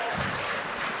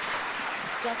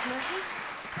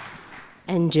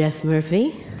 and Jeff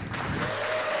Murphy.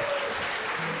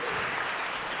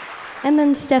 And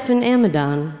then Stefan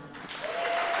Amadon.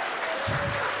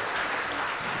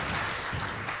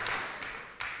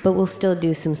 But we'll still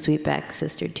do some Sweetback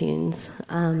Sister tunes.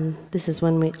 This is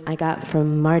one I got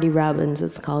from Marty Robbins.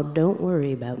 It's called Don't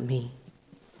Worry About Me.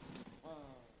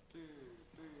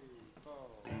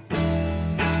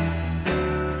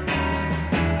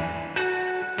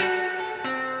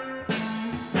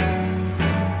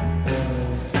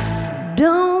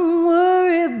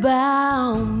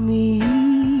 me.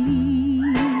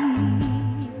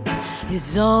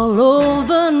 It's all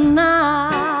over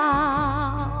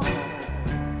now.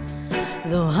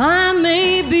 Though I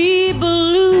may be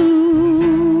blue,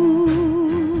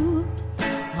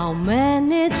 I'll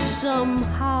manage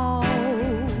somehow.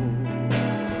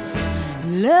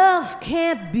 Love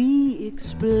can't be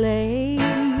explained,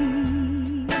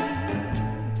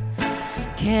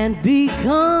 can't be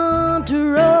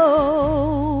controlled.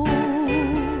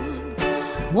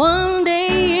 One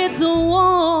day it's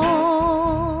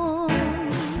warm,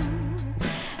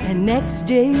 and next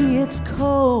day it's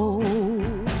cold.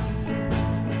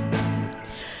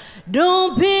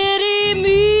 Don't pity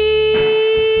me,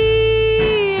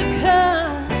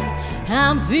 'cause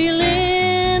I'm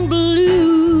feeling blue.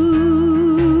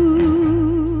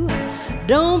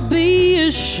 Don't be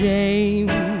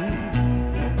ashamed,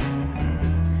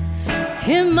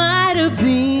 it might have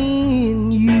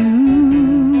been you.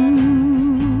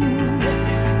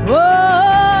 Oh,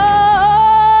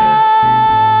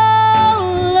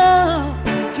 love,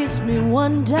 kiss me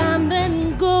one time,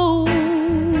 then go.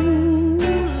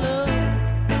 Love,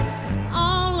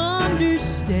 I'll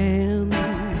understand.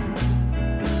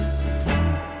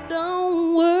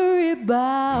 Don't worry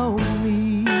about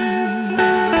me.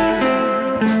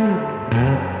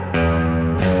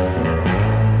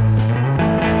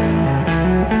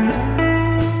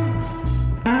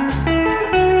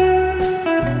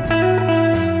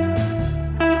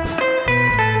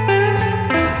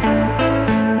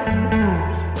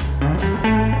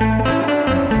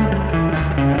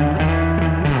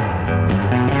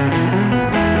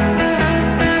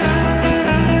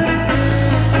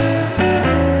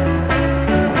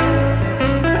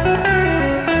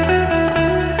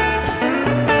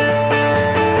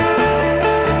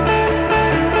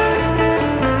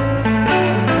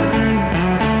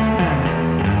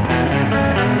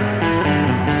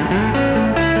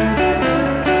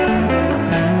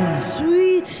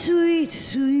 Sweet, sweet,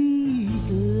 sweet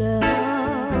love,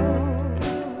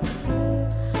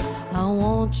 I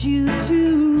want you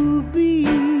to be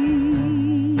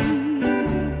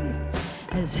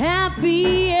as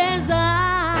happy as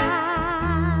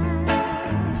I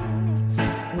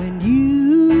when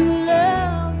you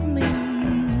love me.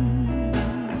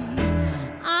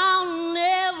 I'll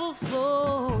never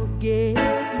forget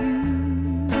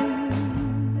you,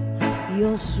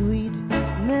 your sweet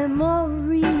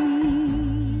memory.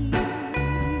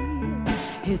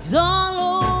 It's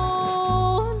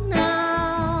all over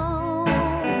now.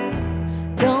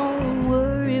 Don't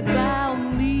worry about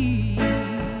me.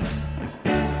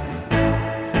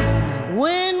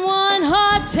 When one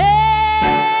heart tells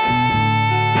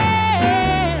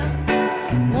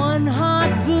one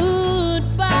heart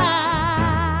goodbye,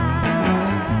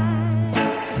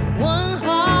 one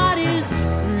heart is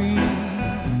free,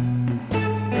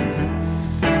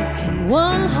 and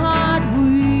one heart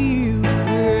will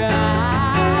cry.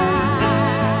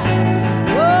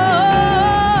 Oh,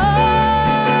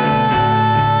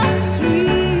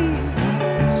 sweet,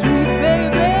 sweet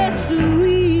baby,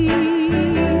 sweet,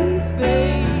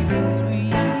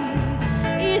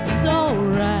 it's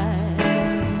alright.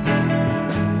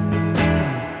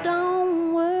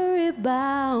 Don't worry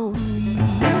about me.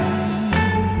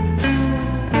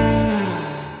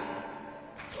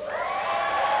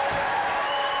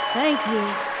 Thank you.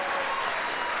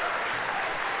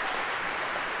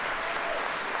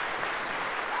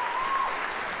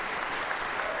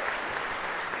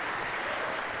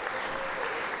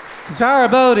 Zara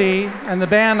Bodie and the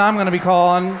band I'm going to be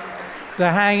calling the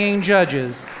Hanging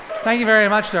Judges. Thank you very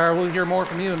much, Zara. We'll hear more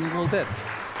from you in a little bit.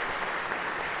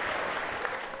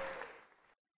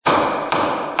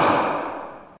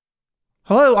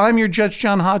 Hello, I'm your Judge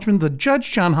John Hodgman. The Judge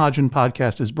John Hodgman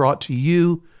podcast is brought to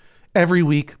you every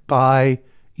week by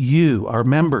you, our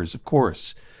members, of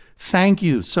course. Thank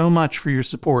you so much for your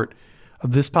support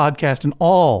of this podcast and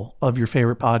all of your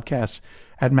favorite podcasts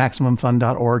at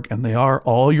MaximumFun.org, and they are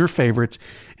all your favorites.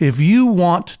 If you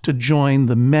want to join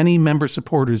the many member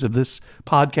supporters of this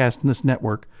podcast and this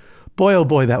network, boy, oh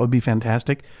boy, that would be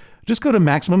fantastic. Just go to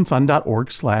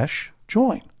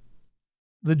MaximumFun.org/join.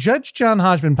 The Judge John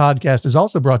Hodgman podcast is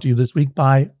also brought to you this week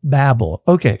by Babbel.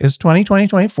 Okay, it's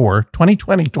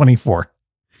 2024.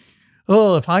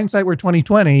 Oh, if hindsight were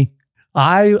 2020,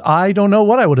 I don't know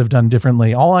what I would have done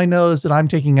differently. All I know is that I'm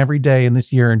taking every day in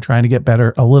this year and trying to get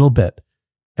better a little bit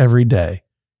every day.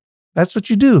 That's what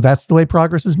you do. That's the way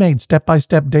progress is made, step by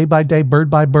step, day by day, bird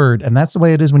by bird. And that's the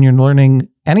way it is when you're learning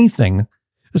anything,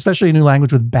 especially a new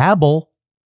language with Babbel.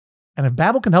 And if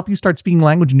Babbel can help you start speaking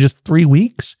language in just 3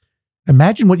 weeks,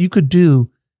 imagine what you could do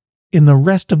in the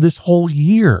rest of this whole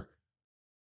year.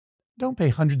 Don't pay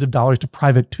hundreds of dollars to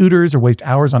private tutors or waste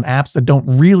hours on apps that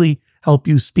don't really help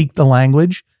you speak the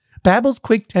language. Babbel's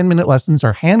quick 10-minute lessons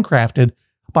are handcrafted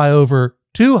by over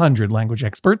 200 language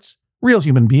experts, real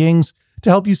human beings,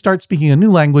 to help you start speaking a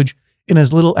new language in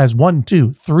as little as 1,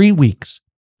 2, 3 weeks.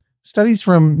 Studies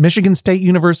from Michigan State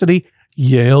University,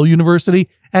 Yale University,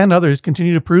 and others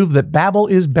continue to prove that Babbel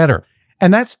is better.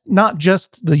 And that's not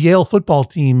just the Yale football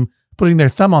team putting their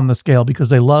thumb on the scale because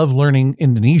they love learning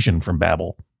Indonesian from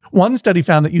Babbel. One study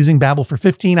found that using Babbel for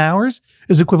 15 hours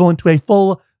is equivalent to a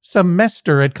full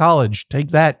semester at college.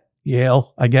 Take that,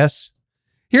 Yale, I guess.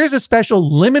 Here's a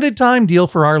special limited time deal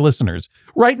for our listeners.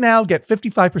 Right now, get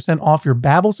 55% off your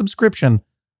Babbel subscription,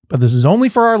 but this is only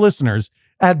for our listeners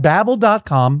at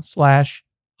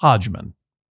babbel.com/Hodgman.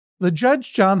 The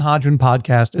Judge John Hodgman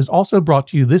podcast is also brought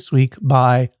to you this week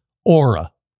by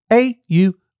Aura.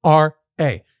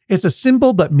 A-U-R-A. It's a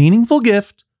simple but meaningful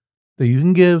gift that you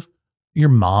can give your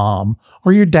mom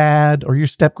or your dad or your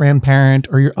step-grandparent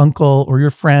or your uncle or your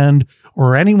friend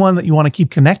or anyone that you want to keep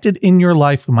connected in your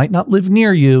life who might not live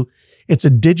near you. It's a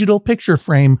digital picture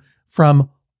frame from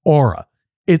Aura.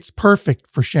 It's perfect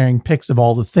for sharing pics of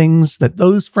all the things that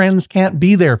those friends can't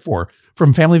be there for,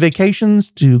 from family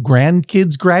vacations to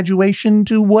grandkids' graduation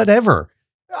to whatever.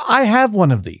 I have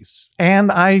one of these,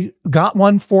 and I got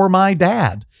one for my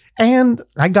dad, and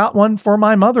I got one for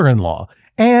my mother-in-law,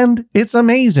 and it's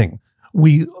amazing.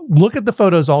 We look at the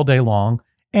photos all day long,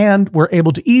 and we're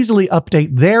able to easily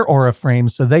update their Aura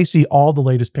frames so they see all the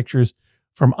latest pictures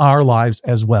from our lives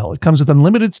as well. It comes with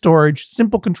unlimited storage,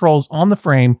 simple controls on the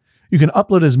frame. You can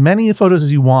upload as many photos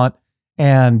as you want,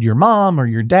 and your mom or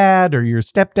your dad or your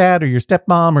stepdad or your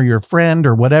stepmom or your friend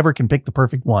or whatever can pick the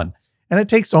perfect one. And it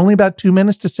takes only about 2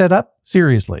 minutes to set up.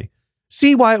 Seriously.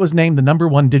 See why it was named the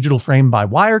 #1 digital frame by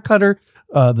Wirecutter,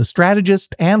 The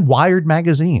Strategist, and Wired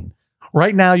Magazine.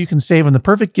 Right now, you can save on the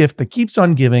perfect gift that keeps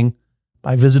on giving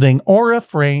by visiting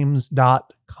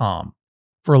auraframes.com.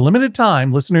 For a limited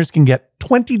time, listeners can get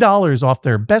 $20 off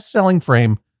their best-selling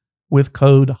frame with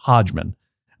code Hodgman.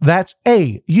 That's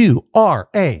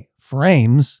A-U-R-A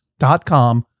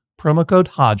frames.com, promo code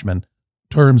Hodgman.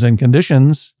 Terms and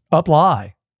conditions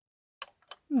apply.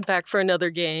 Back for another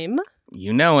game.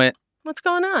 You know it. What's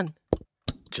going on?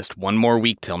 Just one more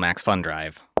week till Max Fun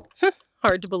Drive.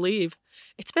 Hard to believe.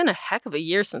 It's been a heck of a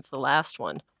year since the last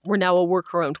one. We're now a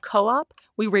worker-owned co-op.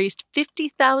 We raised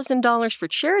 $50,000 for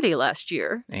charity last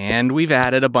year. And we've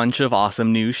added a bunch of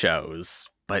awesome new shows.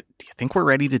 But do you think we're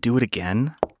ready to do it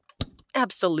again?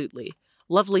 Absolutely.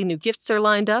 Lovely new gifts are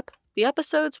lined up. The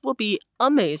episodes will be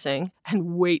amazing.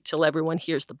 And wait till everyone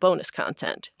hears the bonus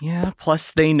content. Yeah, plus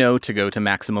they know to go to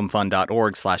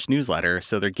MaximumFun.org/newsletter,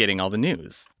 so they're getting all the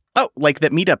news. Oh, like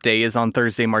that meetup day is on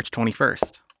Thursday, March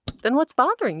 21st. Then what's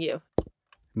bothering you?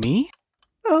 Me?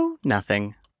 Oh,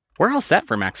 nothing. We're all set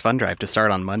for Max Fun Drive to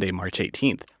start on Monday, March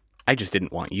 18th. I just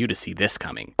didn't want you to see this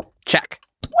coming. Check.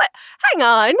 What? Hang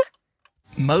on.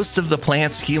 Most of the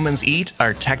plants humans eat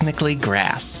are technically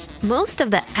grass. Most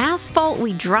of the asphalt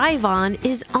we drive on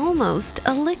is almost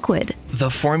a liquid.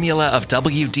 The formula of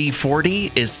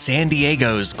WD-40 is San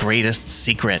Diego's greatest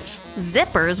secret.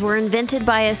 Zippers were invented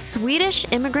by a Swedish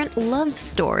immigrant love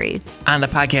story. On the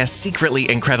podcast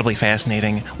Secretly Incredibly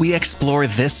Fascinating, we explore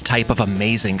this type of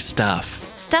amazing stuff.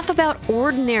 Stuff about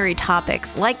ordinary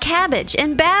topics like cabbage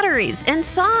and batteries and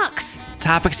socks.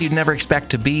 Topics you'd never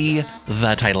expect to be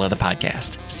the title of the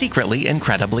podcast. Secretly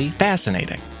Incredibly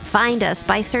Fascinating. Find us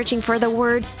by searching for the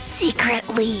word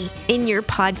secretly in your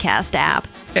podcast app.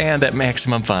 And at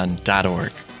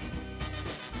MaximumFun.org.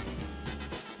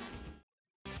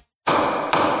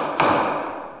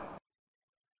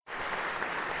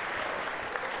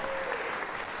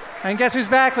 And guess who's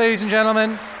back, ladies and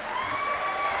gentlemen?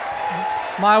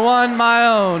 My one, my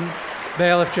own,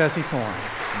 Bailiff Jesse Thorne.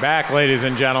 Back, ladies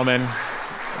and gentlemen.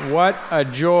 What a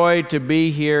joy to be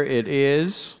here it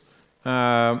is.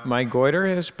 My goiter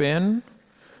has been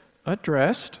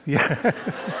addressed. Yeah.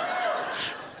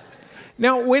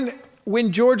 Now,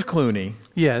 when George Clooney,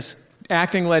 Yes.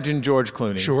 acting legend George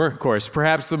Clooney, Sure. of course,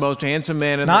 perhaps the most handsome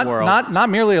man in the world.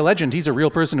 Not merely a legend, he's a real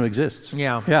person who exists.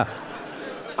 Yeah. Yeah.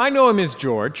 I know him as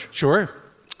George. Sure.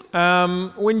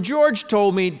 When George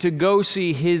told me to go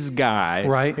see his guy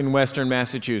Right. in Western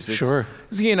Massachusetts, Sure.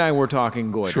 he and I were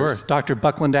talking goiters. Sure. Dr.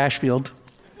 Buckland Ashfield.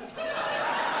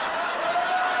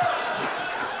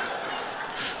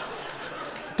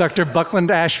 Dr.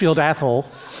 Buckland Ashfield Athol.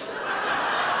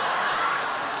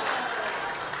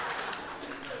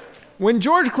 When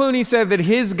George Clooney said that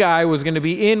his guy was going to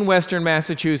be in Western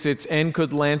Massachusetts and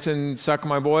could lance and suck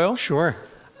my boil, Sure.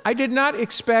 I did not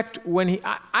expect when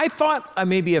I thought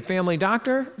maybe a family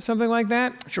doctor, something like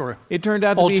that. Sure. It turned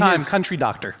out to be old-time country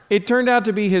doctor. It turned out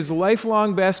to be his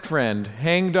lifelong best friend,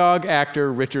 hangdog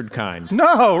actor Richard Kind.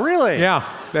 No, really? Yeah,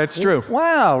 that's true.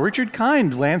 Wow, Richard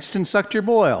Kind, Lanston sucked your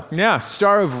boil. Yeah,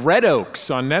 star of Red Oaks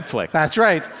on Netflix. That's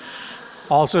right.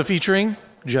 Also featuring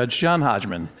Judge John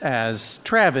Hodgman as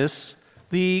Travis,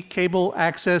 the cable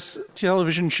access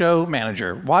television show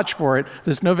manager. Watch for it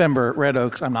this November, Red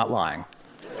Oaks, I'm not lying.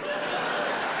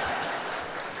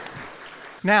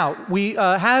 Now, we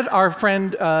had our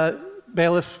friend,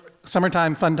 bailiff,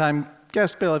 summertime, fun time,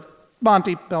 guest bailiff,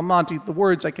 Monty Belmonte, the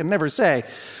words I can never say.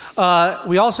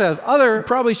 We also have other...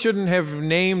 Probably shouldn't have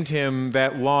named him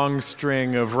that long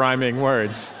string of rhyming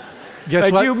words.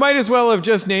 Guess what? You might as well have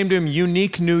just named him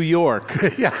Unique New York.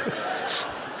 Yeah.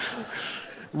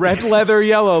 Red leather,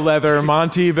 yellow leather,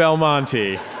 Monty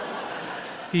Belmonte.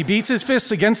 He beats his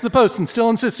fists against the post and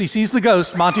still insists he sees the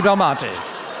ghost, Monty Belmonte.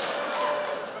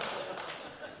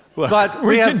 Look, But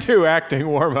we can do acting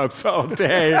warm-ups all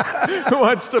day. Who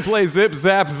wants to play Zip,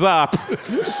 Zap, Zop?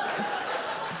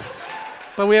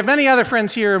 But we have many other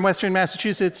friends here in Western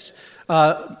Massachusetts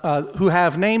who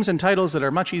have names and titles that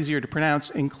are much easier to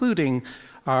pronounce, including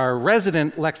our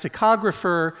resident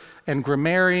lexicographer and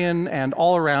grammarian and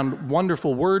all-around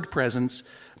wonderful word presence,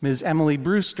 Ms. Emily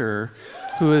Brewster,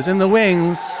 who is in the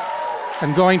wings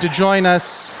and going to join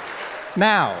us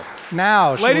now.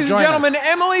 Now, she Ladies will and join gentlemen, us.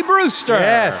 Emily Brewster.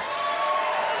 Yes.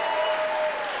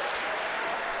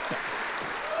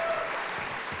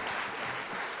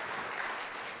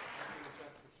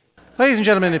 Ladies and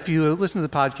gentlemen, if you listen to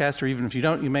the podcast, or even if you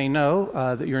don't, you may know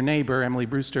that your neighbor, Emily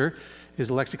Brewster, is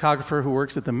a lexicographer who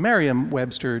works at the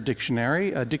Merriam-Webster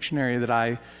Dictionary, a dictionary that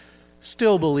I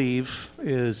still believe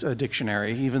is a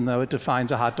dictionary, even though it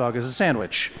defines a hot dog as a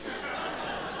sandwich.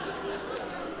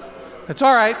 It's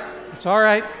all right. It's all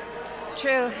right. It's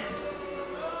true.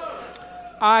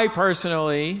 I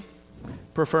personally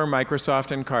prefer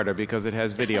Microsoft Encarta because it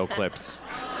has video clips.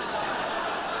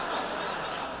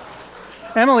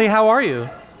 Emily, how are you?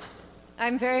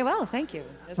 I'm very well, thank you.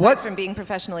 Aside What? from being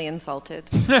professionally insulted.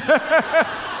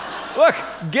 Look,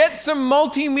 get some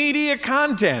multimedia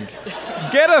content.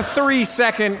 Get a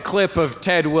 3-second clip of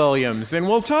Ted Williams and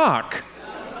we'll talk.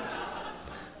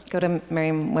 Go to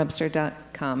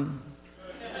merriam-webster.com.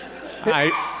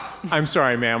 I'm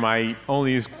sorry, ma'am. I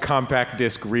only use compact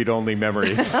disc read-only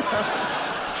memories.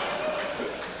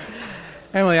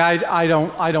 Emily, I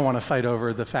don't want to fight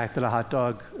over the fact that a hot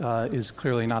dog is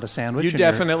clearly not a sandwich. You and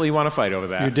definitely want to fight over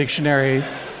that. Your dictionary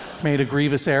made a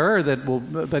grievous error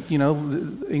but you know,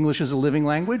 English is a living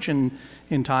language, and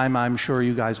in time, I'm sure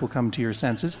you guys will come to your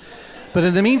senses. But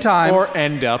in the meantime, or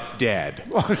end up dead.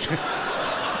 Wow.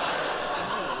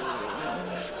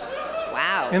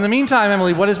 In the meantime,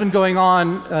 Emily, what has been going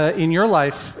on in your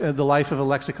life, the life of a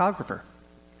lexicographer?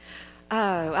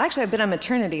 Actually, I've been on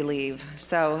maternity leave,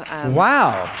 so...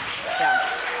 Wow. Yeah.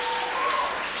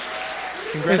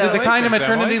 Is it the kind of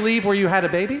maternity leave where you had a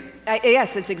baby?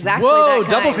 Yes, it's exactly Whoa, that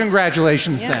kind. double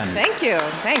congratulations Yeah, then. Thank you.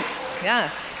 Thanks. Yeah.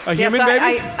 A human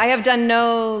baby? I have done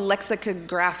no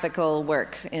lexicographical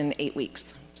work in 8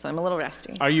 weeks, so I'm a little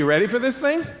rusty. Are you ready for this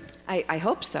thing? I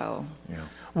hope so. Yeah.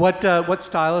 What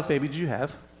style of baby did you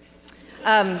have?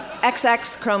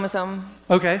 XX chromosome.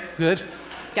 Okay, good.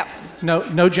 Yep.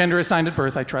 No gender assigned at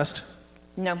birth, I trust.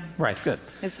 No. Right, good.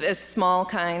 It's a small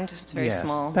kind. It's very Yes,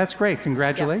 small. That's great.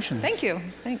 Congratulations. Yeah. Thank you.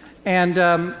 Thanks.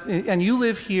 And you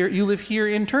live here. You live here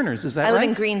in Turners, is that right? I live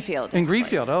in Greenfield. In actually.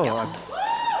 Greenfield. Oh. Yeah.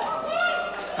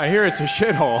 I hear it's a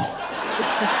shithole.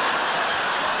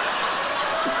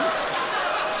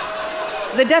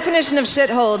 The definition of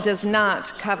shithole does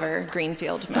not cover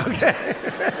Greenfield, Massachusetts.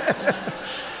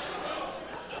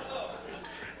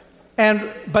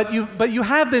 Okay. But you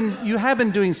have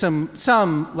been doing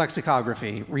some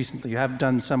lexicography recently. You have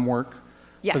done some work for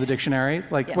the Yes. dictionary.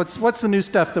 Like Yes. what's the new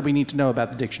stuff that we need to know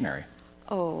about the dictionary?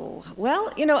 Oh,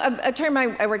 well, you know, a term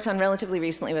I worked on relatively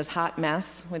recently was hot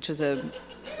mess, which was a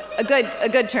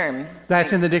good term.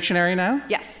 That's in the dictionary now?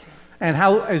 Yes. And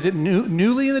how is it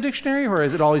newly in the dictionary, or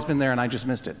has it always been there and I just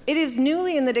missed it? It is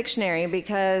newly in the dictionary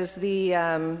because the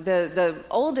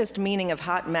oldest meaning of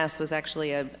hot mess was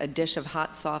actually a dish of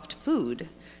hot, soft food.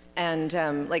 And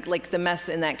like the mess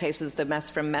in that case is the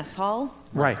mess from mess hall.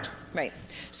 Right. Right.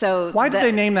 So Why did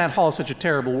they name that hall such a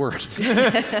terrible word?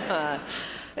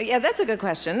 Yeah, that's a good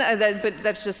question. But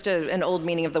that's just an old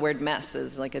meaning of the word mess,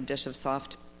 is like a dish of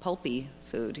soft, pulpy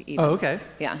food. Even. Oh, okay.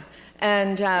 Yeah.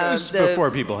 And It was before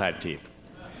people had teeth.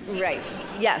 Right.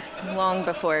 Yes, long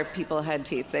before people had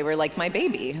teeth. They were like my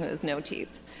baby who has no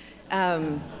teeth.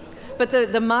 But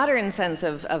the modern sense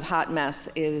of hot mess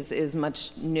is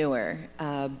much newer.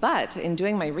 But in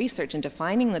doing my research and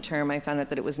defining the term, I found out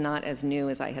that it was not as new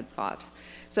as I had thought.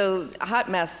 So a hot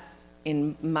mess,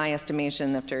 in my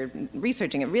estimation, after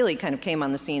researching it, really kind of came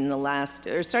on the scene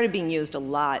started being used a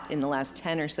lot in the last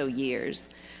 10 or so years.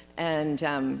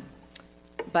 And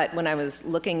but when I was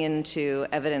looking into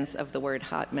evidence of the word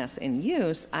hot mess in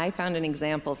use, I found an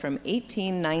example from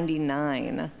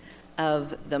 1899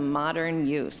 of the modern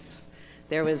use.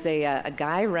 There was a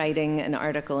guy writing an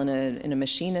article in a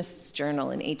machinist's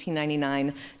journal in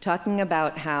 1899 talking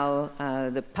about how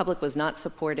the public was not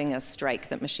supporting a strike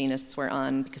that machinists were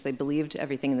on because they believed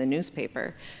everything in the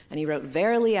newspaper. And he wrote,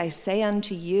 "Verily I say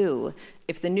unto you,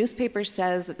 if the newspaper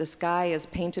says that the sky is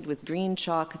painted with green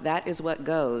chalk, that is what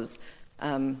goes."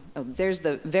 There's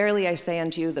the "Verily I say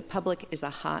unto you, the public is a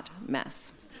hot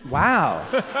mess." Wow.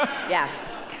 Yeah.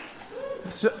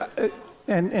 So,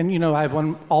 and you know, I have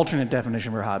one alternate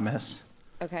definition for hot mess.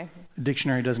 Okay. The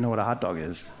dictionary doesn't know what a hot dog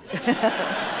is.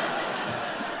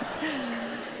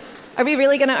 Are we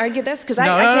really going to argue this? Because I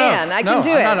can do it. I can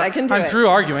do it. I'm through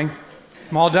arguing.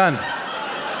 I'm all done.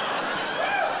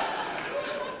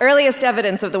 Earliest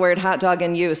evidence of the word hot dog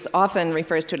in use often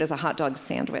refers to it as a hot dog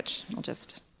sandwich. I'll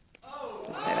just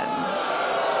say that.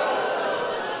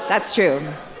 That's true.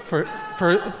 For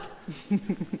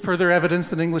further evidence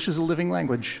that English is a living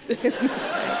language. That's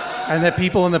right. And that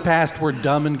people in the past were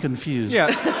dumb and confused. Yeah.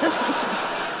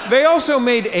 They also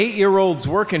made 8-year-olds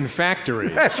work in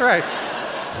factories. That's right.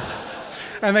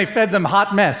 And they fed them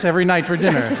hot mess every night for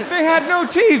dinner. They had no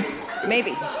teeth.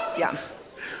 Maybe, yeah.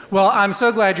 Well, I'm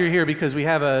so glad you're here because we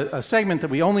have a segment that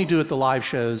we only do at the live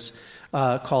shows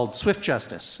called Swift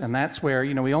Justice. And that's where,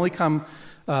 you know, we only come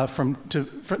to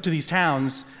these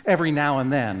towns every now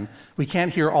and then. We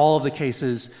can't hear all of the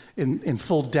cases in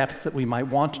full depth that we might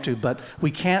want to, but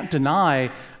we can't deny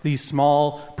these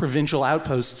small provincial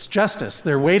outposts justice.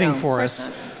 They're waiting for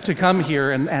us to come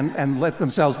here and let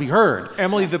themselves be heard.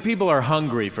 Emily, the people are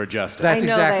hungry for justice. That's I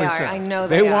know exactly they are. so. I know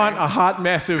they are. want a hot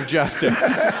mess of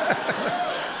justice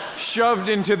shoved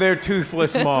into their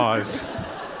toothless maws.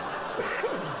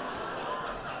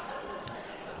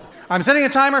 I'm setting a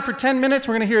timer for 10 minutes.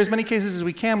 We're going to hear as many cases as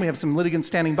we can. We have some litigants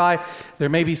standing by. There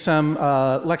may be some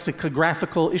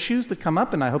lexicographical issues that come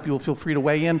up, and I hope you will feel free to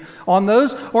weigh in on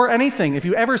those or anything. If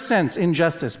you ever sense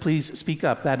injustice, please speak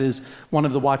up. That is one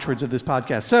of the watchwords of this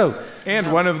podcast. And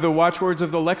one of the watchwords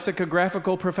of the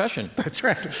lexicographical profession. That's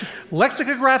right.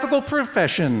 Lexicographical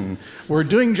profession. We're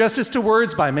doing justice to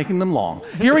words by making them long.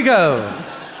 Here we go.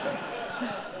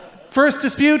 First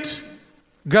dispute,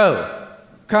 go.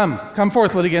 Come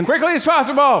forth, litigants. Quickly as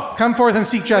possible. Come forth and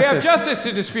seek justice. We have justice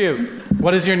to dispute.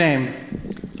 What is your name,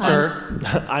 sir?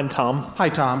 I'm Tom. Hi,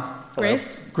 Tom.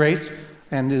 Grace. Grace.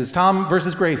 And it is Tom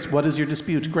versus Grace. What is your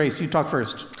dispute? Grace, you talk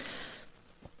first.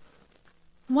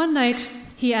 One night,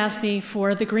 he asked me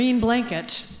for the green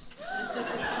blanket.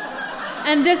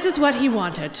 And this is what he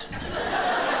wanted.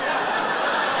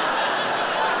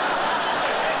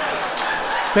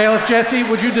 Bailiff Jesse,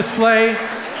 would you display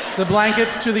the blanket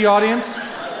to the audience?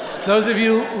 Those of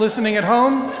you listening at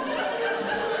home,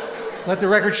 let the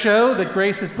record show that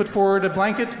Grace has put forward a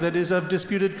blanket that is of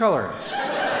disputed color.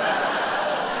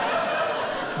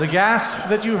 The gasp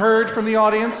that you heard from the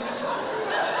audience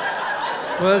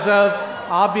was of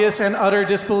obvious and utter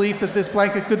disbelief that this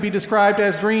blanket could be described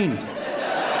as green.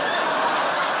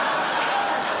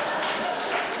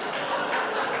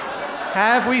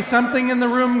 Have we something in the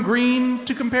room green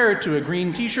to compare it to? A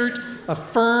green t-shirt, a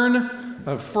fern,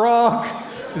 a frog?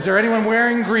 Is there anyone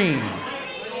wearing green?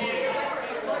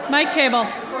 Mike Cable.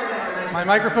 My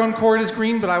microphone cord is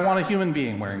green, but I want a human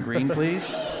being wearing green,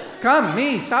 please. Come,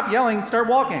 me, stop yelling, start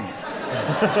walking.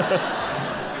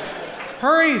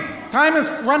 Hurry, time is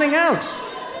running out.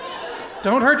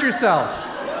 Don't hurt yourself.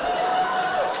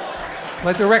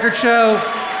 Let the record show.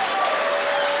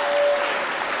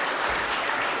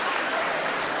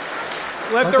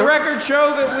 Let the record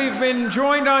show that we've been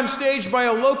joined on stage by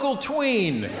a local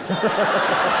tween.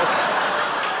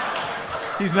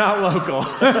 He's not local.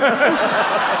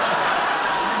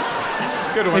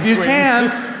 Good one, if you tween.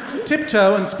 can,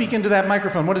 tiptoe and speak into that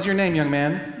microphone. What is your name, young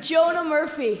man? Jonah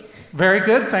Murphy. Very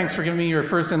good. Thanks for giving me your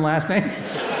first and last name.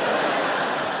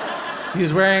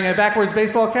 He's wearing a backwards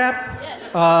baseball cap,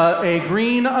 a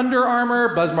green Under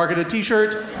Armour Buzz marketed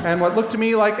t-shirt, and what looked to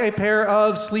me like a pair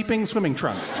of sleeping swimming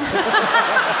trunks.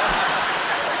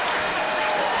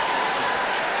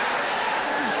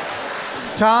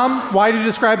 Tom, why did you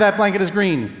describe that blanket as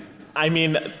green? I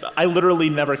mean, I literally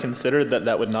never considered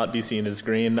that would not be seen as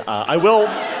green. I will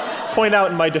point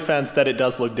out in my defense that it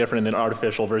does look different in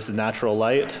artificial versus natural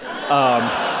light.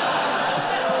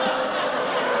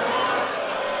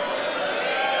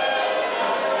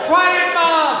 Quiet,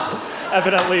 Mom!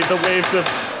 Evidently, the waves of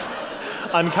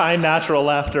unkind natural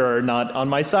laughter are not on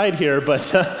my side here, but...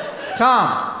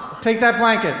 Tom, take that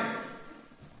blanket.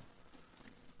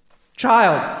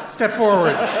 Child, step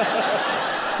forward.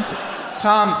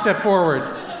 Tom, step forward.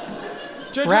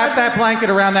 Wrap that blanket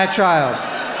around that child.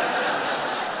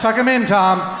 Tuck him in,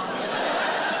 Tom.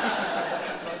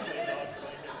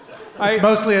 It's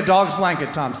mostly a dog's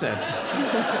blanket, Tom said.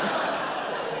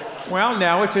 Well,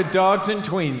 now it's a dogs and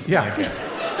tweens blanket.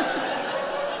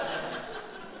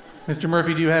 Mr.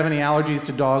 Murphy, do you have any allergies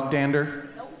to dog dander?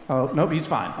 Oh, nope, he's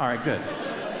fine. All right, good.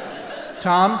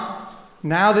 Tom,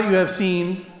 now that you have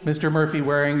seen Mr. Murphy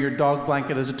wearing your dog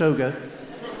blanket as a toga,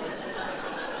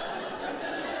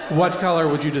 what color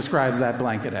would you describe that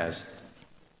blanket as?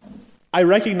 I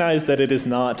recognize that it is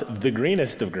not the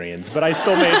greenest of greens, but I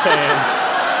still maintain...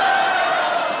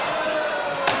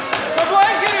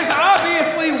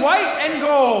 White and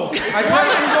gold. White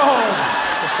and gold.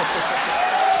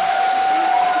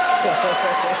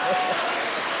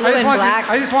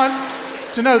 I just want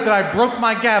to note that I broke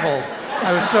my gavel.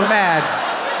 I was so mad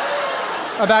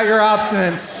about your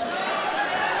obstinance.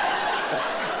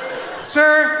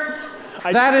 Sir,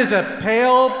 that is a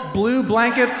pale blue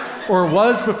blanket, or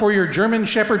was before your German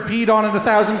Shepherd peed on it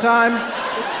 1,000 times.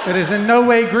 It is in no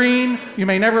way green. You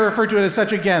may never refer to it as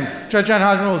such again. Judge John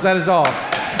Hodgman rules, that is all.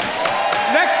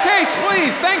 Next case,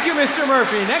 please. Thank you, Mr.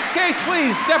 Murphy. Next case,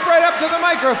 please. Step right up to the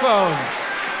microphones.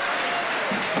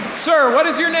 Sir, what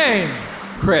is your name?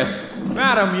 Chris.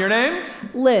 Madam, your name?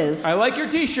 Liz. I like your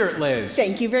t-shirt, Liz.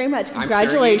 Thank you very much.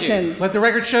 Congratulations. Let the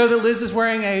record show that Liz is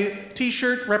wearing a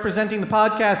t-shirt representing the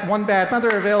podcast One Bad Mother,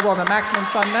 available on the Maximum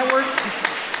Fun Network.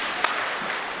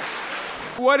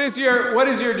 What is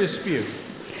your dispute?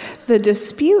 The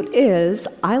dispute is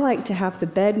I like to have the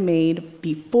bed made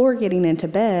before getting into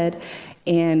bed,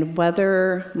 and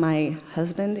whether my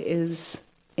husband is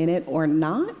in it or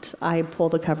not, I pull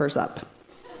the covers up.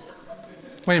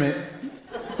 Wait a minute.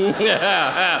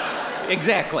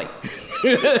 Exactly.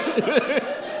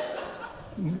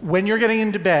 When you're getting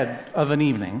into bed of an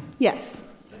evening... Yes.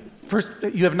 First,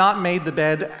 you have not made the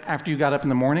bed after you got up in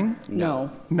the morning? No.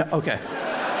 No, okay.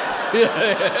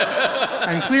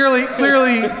 And clearly,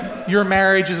 your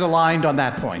marriage is aligned on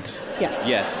that point. Yes.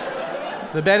 Yes.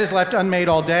 The bed is left unmade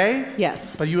all day?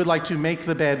 Yes. But you would like to make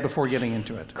the bed before getting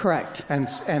into it? Correct. Or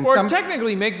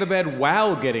technically make the bed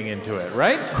while getting into it,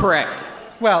 right? Correct.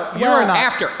 Well, you're not...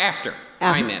 After.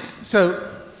 I'm in.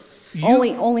 So...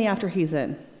 Only after he's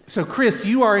in. So, Chris,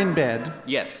 you are in bed.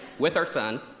 Yes, with our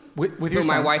son. With your who son.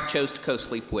 my wife chose to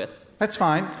co-sleep with. That's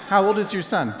fine. How old is your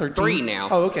son? 13? 3 now.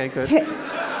 Oh, okay, good.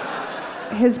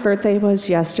 His birthday was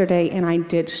yesterday, and I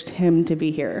ditched him to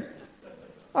be here.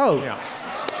 Oh. Yeah.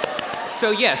 So,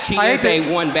 yes, she is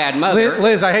a one bad mother.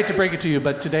 Liz, I hate to break it to you,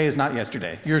 but today is not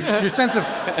yesterday. Your sense of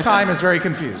time is very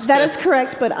confused. That is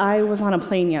correct, but I was on a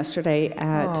plane yesterday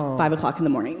at 5 o'clock in the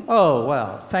morning. Oh,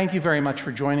 well, thank you very much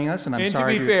for joining us, and I'm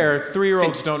sorry. And to be fair,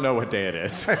 3-year-olds don't know what day it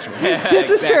is. This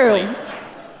is true.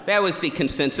 That was the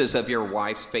consensus of your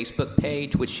wife's Facebook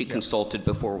page, which she consulted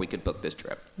before we could book this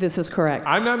trip. This is correct.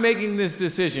 I'm not making this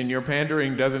decision. Your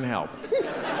pandering doesn't help.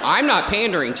 I'm not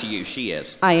pandering to you. She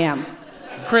is. I am.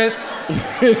 Chris,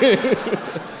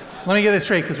 let me get this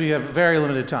straight because we have very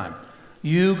limited time.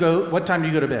 What time do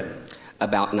you go to bed?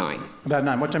 About 9. About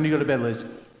 9. What time do you go to bed, Liz?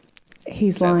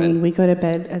 He's 7. Lying. We go to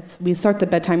bed. We start the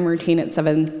bedtime routine at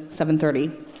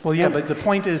 7:30. Well, yeah, but the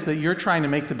point is that you're trying to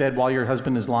make the bed while your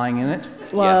husband is lying in it?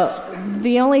 Well,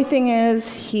 the only thing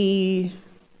is he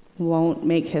won't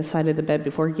make his side of the bed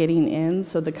before getting in,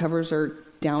 so the covers are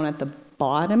down at the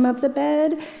bottom of the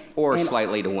bed. Or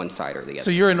slightly to one side or the other.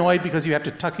 So you're annoyed because you have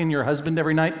to tuck in your husband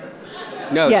every night?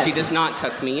 No, Yes. She does not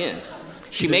tuck me in.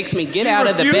 She makes me get out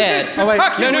of the bed. To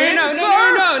tuck you in,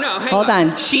 No. Hold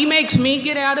on. She makes me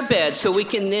get out of bed so we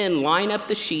can then line up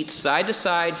the sheets side to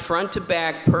side, front to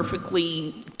back,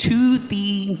 perfectly to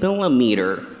the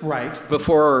millimeter. Right.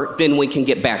 Before then we can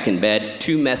get back in bed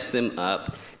to mess them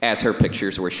up as her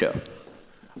pictures were shown.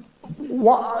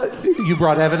 What? You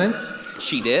brought evidence?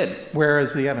 She did. Where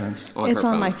is the evidence? It's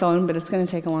on my phone, but it's going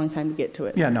to take a long time to get to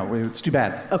it. Yeah, no, it's too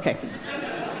bad. Okay.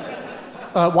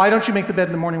 Why don't you make the bed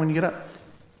in the morning when you get up?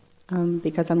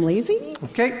 Because I'm lazy.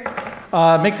 Okay.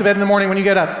 Make the bed in the morning when you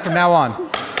get up from now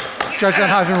on. Judge John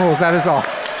Hodgman rules, that is all.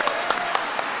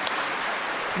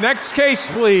 Next case,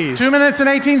 please. 2 minutes and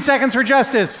 18 seconds for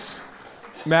justice.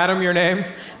 Madam, your name?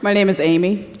 My name is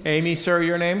Amy. Amy, sir,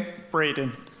 your name?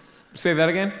 Braden. Say that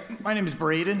again? My name is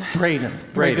Braden. Braden.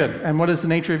 Very good. And what is the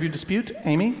nature of your dispute,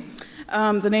 Amy?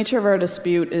 The nature of our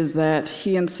dispute is that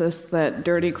he insists that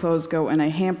dirty clothes go in a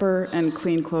hamper and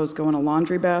clean clothes go in a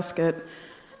laundry basket.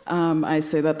 I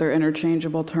say that they're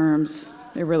interchangeable terms.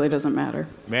 It really doesn't matter.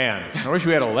 Man, I wish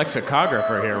we had a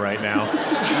lexicographer here right now.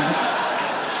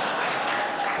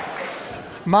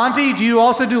 Monty, do you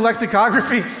also do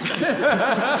lexicography?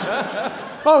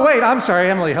 Oh, wait, I'm sorry,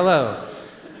 Emily, hello.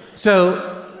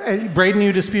 So, Braden,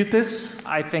 you dispute this?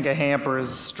 I think a hamper is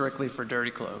strictly for dirty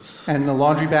clothes. And the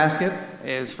laundry basket?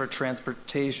 Is for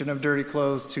transportation of dirty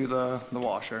clothes to the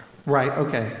washer. Right,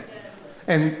 okay.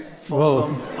 And, Fold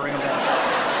them, bring them back.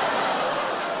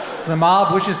 The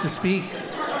mob wishes to speak.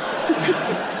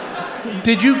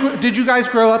 Did you guys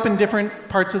grow up in different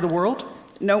parts of the world?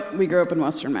 Nope, we grew up in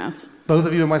Western Mass. Both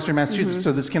of you in Western Massachusetts, Mhm.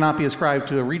 so this cannot be ascribed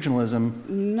to a regionalism.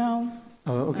 No.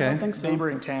 Oh, okay. I don't think so.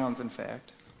 Neighboring towns, in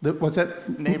fact. What's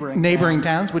that? Neighboring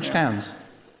towns? Which Yeah. towns?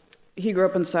 He grew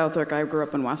up in Southwick, I grew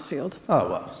up in Westfield. Oh,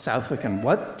 well, Southwick and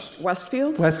what?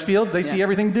 Westfield? Westfield? They see Yeah.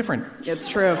 everything different. It's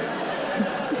true.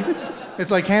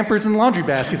 It's like hampers and laundry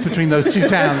baskets between those two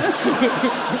towns.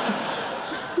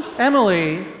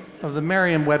 Emily, of the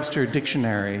Merriam-Webster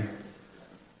Dictionary,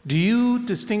 do you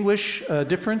distinguish a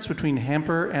difference between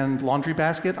hamper and laundry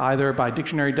basket, either by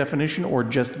dictionary definition or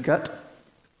just gut?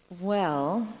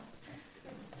 Well,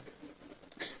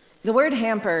 the word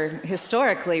hamper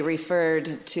historically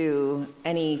referred to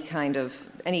any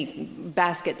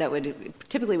basket that would,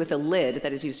 typically with a lid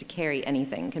that is used to carry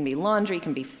anything. It can be laundry, it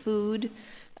can be food.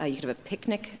 You could have a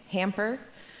picnic hamper.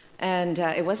 And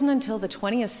it wasn't until the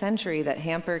 20th century that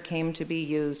hamper came to be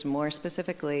used more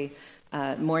specifically,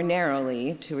 more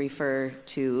narrowly, to refer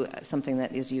to something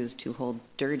that is used to hold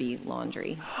dirty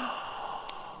laundry.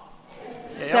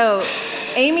 Yep. So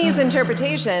Amy's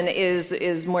interpretation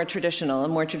is more traditional, a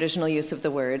more traditional use of the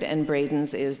word, and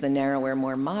Braden's is the narrower,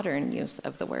 more modern use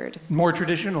of the word. More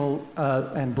traditional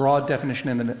and broad definition,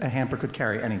 and then a hamper could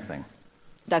carry anything.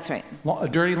 That's right.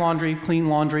 Dirty laundry, clean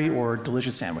laundry, or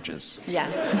delicious sandwiches.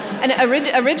 Yes. And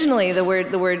originally, the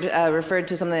word referred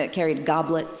to something that carried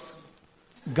goblets.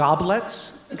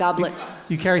 Goblets? Goblets.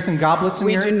 You carry some goblets in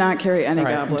We your... do not carry any All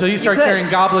right, goblets. until you start carrying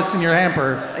goblets in your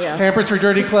hamper. Yeah. Hampers for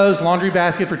dirty clothes, laundry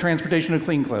basket for transportation of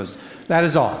clean clothes. That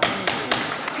is all.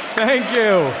 Thank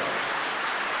you.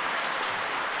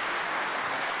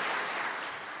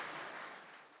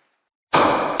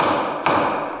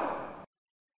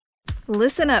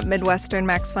 Listen up, Midwestern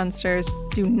Max Funsters.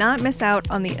 Do not miss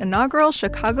out on the inaugural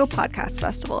Chicago Podcast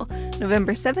Festival,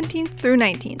 November 17th through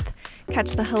 19th.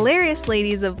 Catch the hilarious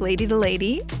ladies of Lady to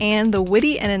Lady and the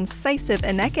witty and incisive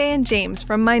Ineke and James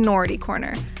from Minority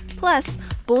Corner. Plus,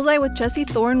 Bullseye with Jesse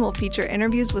Thorne will feature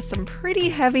interviews with some pretty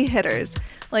heavy hitters,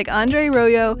 like Andre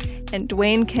Royo and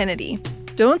Dwayne Kennedy.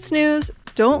 Don't snooze,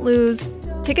 don't lose.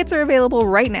 Tickets are available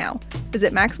right now.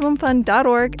 Visit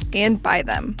MaximumFun.org and buy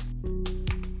them.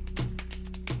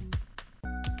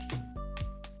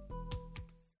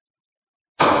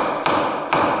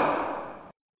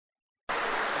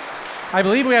 I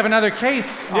believe we have another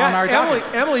case on our docket.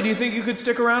 Emily, do you think you could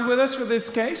stick around with us for this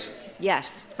case?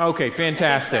 Yes. Okay,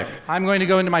 fantastic. I'm going to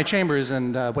go into my chambers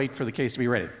and wait for the case to be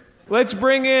ready. Let's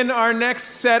bring in our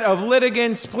next set of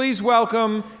litigants. Please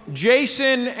welcome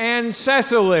Jason and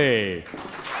Cecily.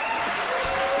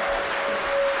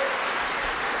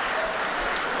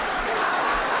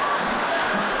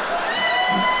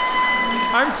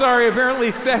 I'm sorry,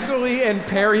 apparently Cecily and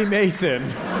Perry Mason.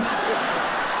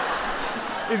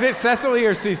 Is it Cecily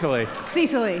or Cecily?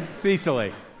 Cecily.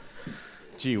 Cecily.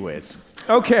 Gee whiz.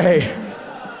 Okay.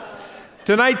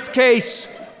 Tonight's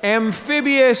case,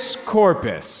 amphibious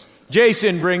corpus.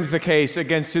 Jason brings the case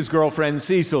against his girlfriend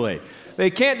Cecily. They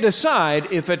can't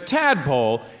decide if a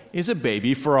tadpole is a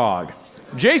baby frog.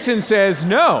 Jason says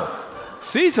no.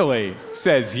 Cecily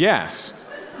says yes.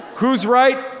 Who's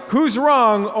right? Who's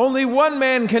wrong? Only one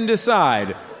man can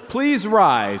decide. Please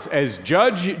rise as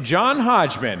Judge John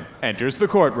Hodgman enters the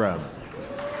courtroom.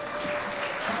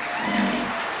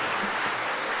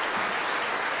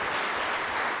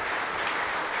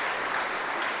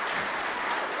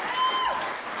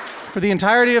 For the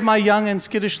entirety of my young and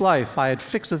skittish life, I had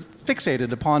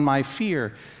fixated upon my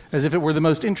fear as if it were the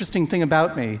most interesting thing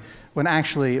about me, when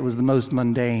actually it was the most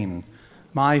mundane.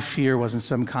 My fear wasn't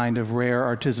some kind of rare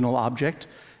artisanal object.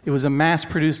 It was a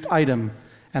mass-produced item,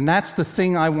 and that's the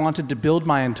thing I wanted to build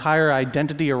my entire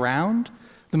identity around,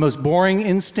 the most boring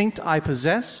instinct I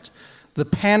possessed, the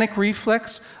panic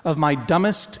reflex of my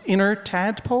dumbest inner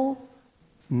tadpole?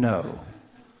 No.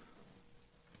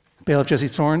 Bailiff Jesse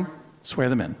Thorne, swear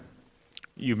them in.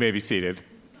 You may be seated.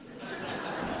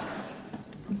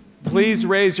 Please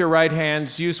raise your right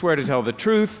hands. Do you swear to tell the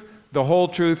truth, the whole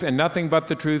truth, and nothing but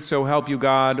the truth, so help you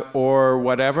God, or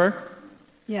whatever?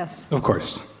 Yes. Of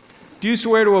course. Do you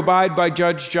swear to abide by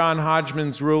Judge John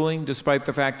Hodgman's ruling, despite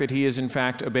the fact that he is, in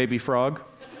fact, a baby frog?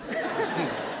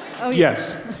 Oh,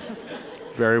 yes.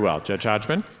 Very well. Judge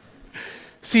Hodgman?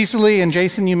 Cecily and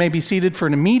Jason, you may be seated for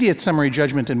an immediate summary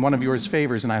judgment in one of yours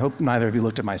favors, and I hope neither of you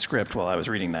looked at my script while I was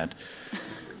reading that.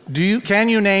 Can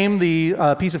you name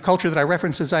the piece of culture that I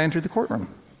referenced as I entered the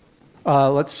courtroom?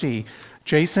 Let's see.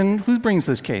 Jason, who brings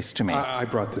this case to me? I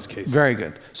brought this case. Very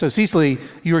good. So, Cecily,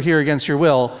 you are here against your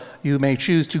will. You may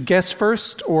choose to guess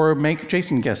first or make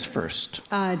Jason guess first.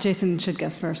 Jason should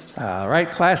guess first. All right,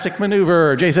 classic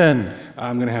maneuver. Jason.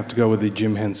 I'm going to have to go with the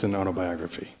Jim Henson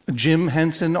autobiography. Jim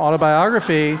Henson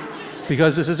autobiography,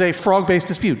 because this is a frog-based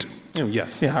dispute. Oh,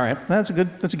 yes. Yeah, all right. That's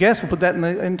a guess. We'll put that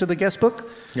into the guess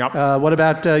book. Yep. What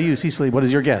about you, Cecily? What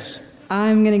is your guess?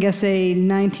 I'm going to guess a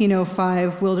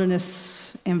 1905 wilderness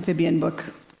amphibian book.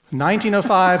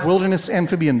 1905 Wilderness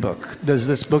Amphibian Book. Does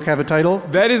this book have a title?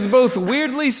 That is both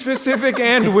weirdly specific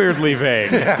and weirdly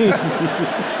vague.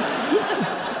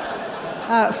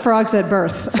 Frogs at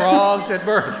Birth. Frogs at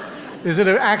Birth. Is it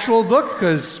an actual book?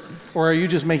 Or are you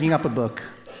just making up a book?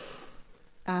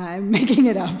 I'm making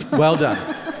it up. Well done.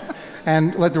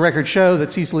 And let the record show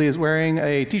that Cecily is wearing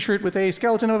a T-shirt with a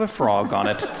skeleton of a frog on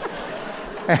it.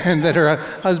 And that her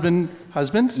husband,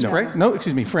 No. right? No,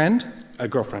 excuse me, friend? A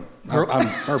girlfriend. I'm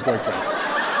her boyfriend.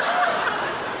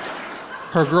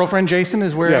 Her girlfriend, Jason,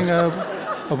 is wearing Yes.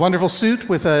 a wonderful suit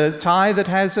with a tie that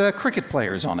has cricket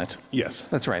players on it. Yes.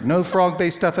 That's right. No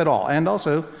frog-based stuff at all. And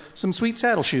also some sweet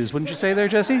saddle shoes, wouldn't you say there,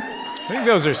 Jesse? I think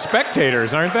those are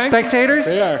spectators, aren't they? Spectators?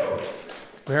 They are.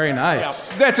 Very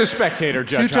nice. Yeah, that's a spectator,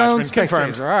 Judge Two-tone Hodgman.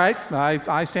 spectators. All right.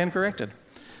 I stand corrected.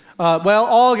 Well,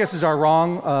 all guesses are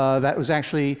wrong. That was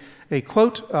actually a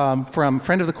quote from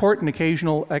friend of the court and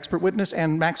occasional expert witness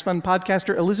and Max Fun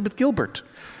podcaster Elizabeth Gilbert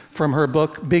from her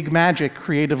book, Big Magic,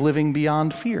 Creative Living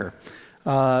Beyond Fear.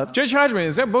 Judge Hodgman,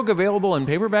 is that book available in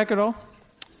paperback at all?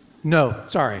 No,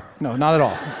 sorry. No, not at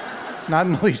all. Not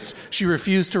in the least. She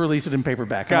refused to release it in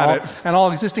paperback. Got it. And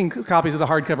all existing copies of the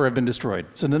hardcover have been destroyed,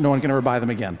 so no one can ever buy them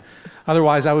again.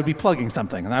 Otherwise, I would be plugging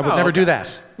something, and I would never do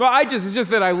that. Well, it's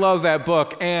just that I love that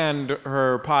book and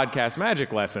her podcast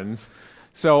Magic Lessons.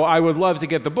 So I would love to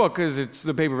get the book because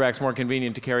the paperback's more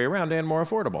convenient to carry around and more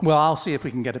affordable. Well, I'll see if we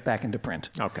can get it back into print.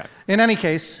 Okay. In any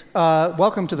case,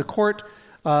 welcome to the court.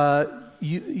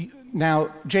 Now,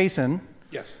 Jason.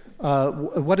 Yes.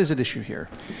 What is at issue here?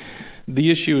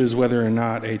 The issue is whether or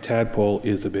not a tadpole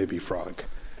is a baby frog.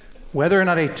 Whether or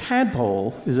not a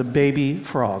tadpole is a baby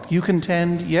frog. You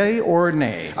contend yay or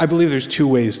nay? I believe there's two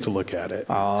ways to look at it.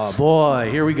 Oh, boy,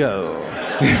 here we go.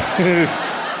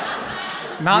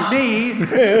 Not me.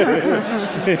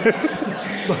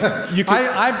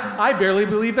 I barely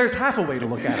believe there's half a way to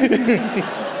look at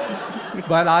it.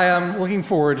 But I am looking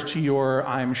forward to your,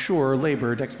 I'm sure,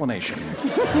 labored explanation.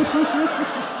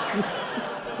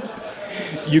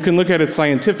 You can look at it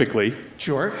scientifically.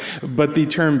 Sure. But the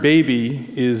term baby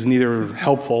is neither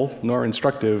helpful nor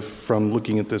instructive from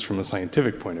looking at this from a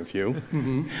scientific point of view.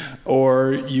 Mm-hmm.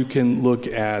 Or you can look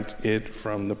at it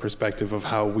from the perspective of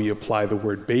how we apply the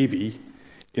word baby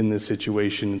in this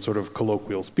situation in sort of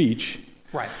colloquial speech.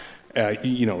 Right.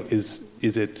 Is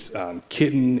it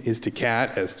kitten is to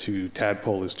cat as to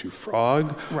tadpole is to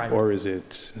frog? Right. Or is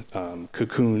it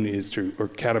cocoon is to, or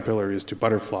caterpillar is to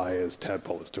butterfly as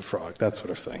tadpole is to frog? That sort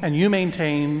of thing. And you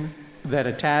maintain that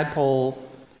a tadpole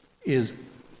is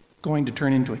going to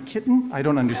turn into a kitten? I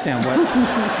don't understand what.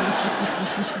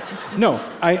 No,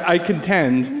 I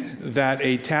contend that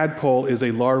a tadpole is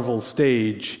a larval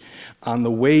stage on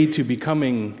the way to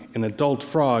becoming an adult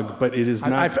frog, but it is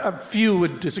not. A few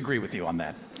would disagree with you on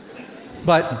that.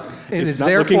 But it It's is not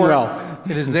therefore looking well.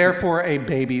 It is therefore a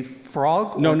baby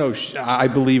frog? No, I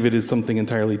believe it is something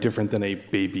entirely different than a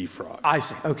baby frog. I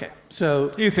see. Okay.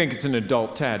 So you think it's an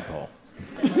adult tadpole?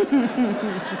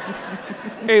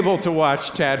 Able to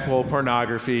watch tadpole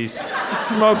pornography,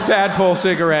 smoke tadpole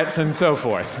cigarettes, and so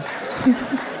forth.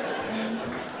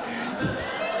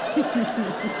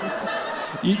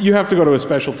 You have to go to a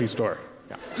specialty store.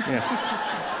 Yeah.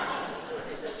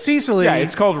 Cecily. Yeah,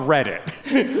 it's called Reddit.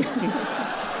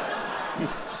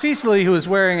 Cecily, who is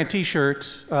wearing a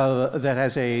T-shirt that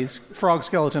has a frog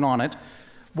skeleton on it,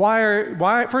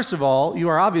 why? First of all, you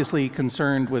are obviously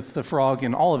concerned with the frog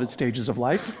in all of its stages of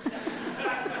life.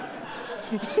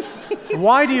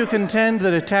 Why do you contend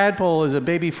that a tadpole is a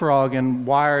baby frog, and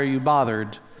why are you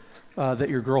bothered that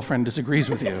your girlfriend disagrees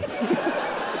with you?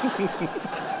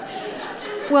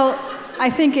 Well, I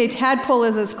think a tadpole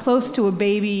is as close to a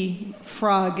baby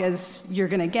frog as you're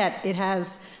going to get. It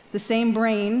has the same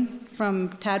brain from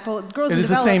tadpole. It grows and It is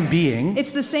the develops. same being.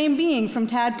 It's the same being from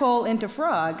tadpole into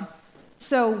frog.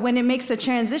 So when it makes the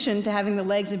transition to having the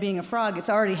legs and being a frog, it's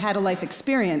already had a life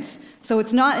experience. So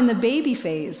it's not in the baby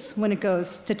phase when it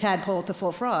goes to tadpole to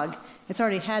full frog. It's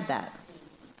already had that.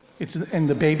 It's in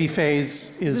the baby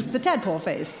phase is It's the tadpole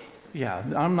phase. Yeah,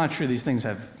 I'm not sure these things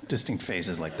have distinct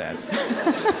phases like that.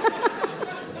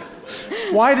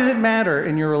 Why does it matter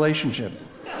in your relationship?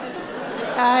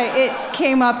 It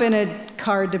came up in a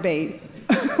car debate.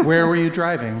 Where were you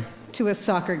driving? To a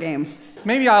soccer game.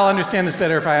 Maybe I'll understand this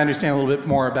better if I understand a little bit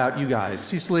more about you guys.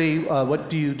 Cecily, what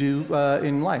do you do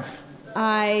in life?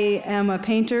 I am a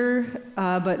painter,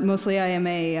 but mostly I am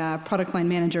a product line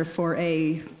manager for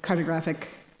a cartographic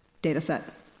data set.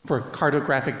 For a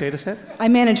cartographic data set? I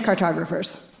manage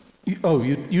cartographers.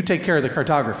 You take care of the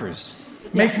cartographers.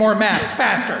 Make more maps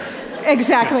faster.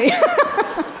 Exactly.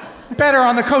 Better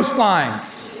on the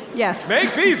coastlines. Yes.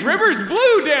 Make these rivers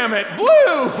blue, damn it!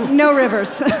 Blue! No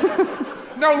rivers.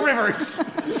 No rivers.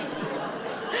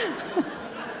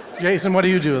 Jason, what do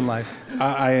you do in life?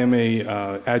 I am a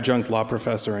adjunct law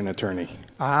professor and attorney.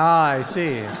 Ah, I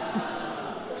see.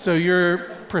 So you're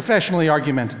professionally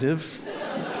argumentative.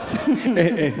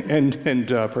 and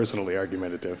personally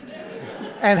argumentative.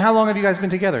 And how long have you guys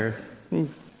been together? 4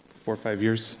 or 5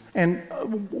 years. And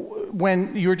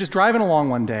when you were just driving along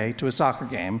one day to a soccer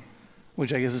game,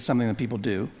 which I guess is something that people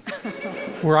do,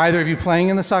 were either of you playing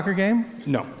in the soccer game?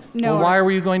 No. No. Well, why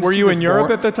were you going to Were see you this in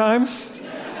Europe at the time?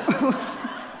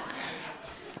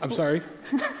 I'm sorry?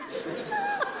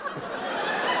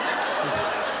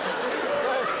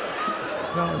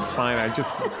 No, it's fine.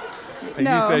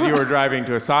 No. You said you were driving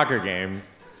to a soccer game.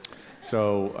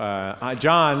 So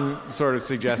John sort of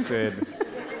suggested,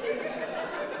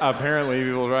 apparently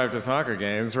people drive to soccer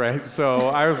games, right? So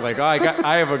I was like,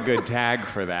 I have a good tag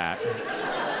for that.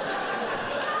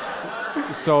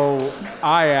 So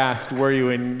I asked, were you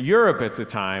in Europe at the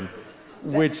time?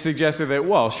 Which suggested that,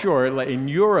 well, sure, in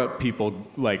Europe people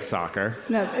like soccer.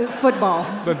 No, football.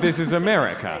 But this is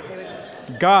America.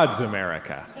 God's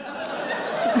America.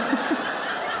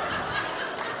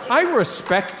 I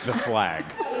respect the flag.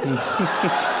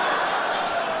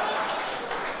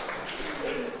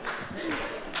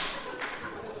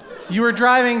 You were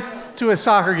driving to a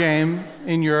soccer game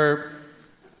in your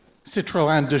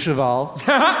Citroën de Cheval.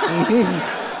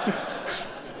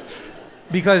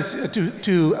 Because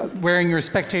to wearing your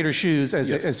spectator shoes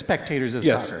as spectators of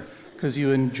soccer, because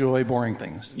you enjoy boring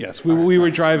things. Yes, we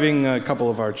were driving a couple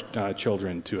of our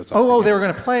children to a soccer game. They were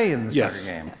going to play in the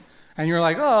soccer game. Yes. And you're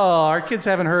like, our kids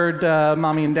haven't heard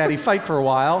mommy and daddy fight for a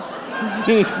while.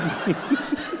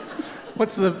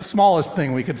 What's the smallest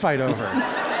thing we could fight over?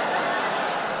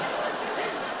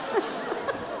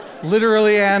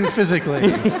 Literally and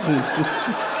physically.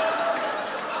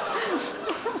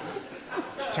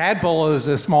 Tadpole is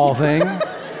a small thing.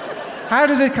 How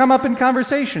did it come up in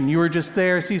conversation? You were just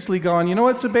there, Cecily, going, you know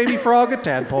what's a baby frog? A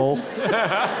tadpole.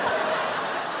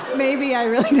 Maybe I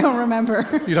really don't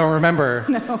remember. You don't remember?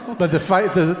 No. But the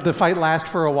fight last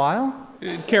for a while?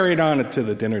 It carried on to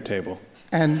the dinner table.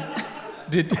 And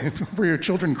were your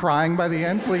children crying by the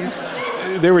end, please?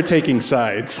 They were taking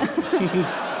sides.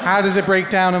 How does it break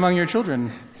down among your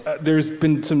children? There's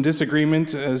been some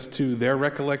disagreement as to their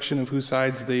recollection of whose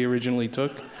sides they originally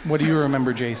took. What do you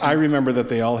remember, Jason? I remember that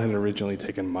they all had originally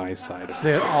taken my side of it.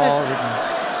 They all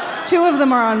originally. 2 of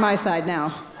them are on my side now.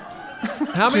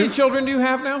 How many children do you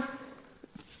have now?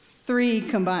 3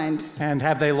 combined. And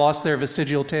have they lost their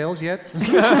vestigial tails yet?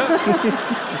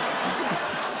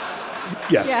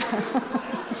 Yes. Yeah.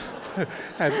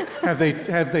 Have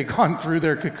they gone through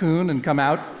their cocoon and come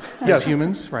out as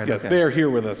humans? Right. Yes, okay. they are here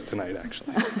with us tonight,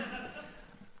 actually.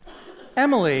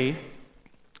 Emily,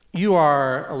 you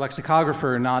are a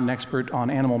lexicographer, not an expert on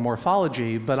animal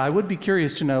morphology, but I would be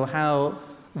curious to know how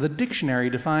the dictionary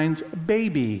defines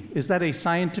baby. Is that a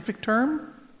scientific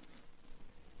term?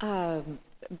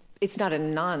 It's not a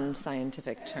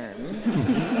non-scientific term.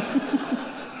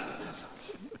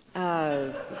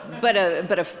 But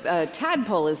a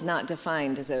tadpole is not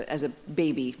defined as a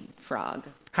baby frog.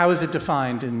 How is it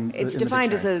defined in It's in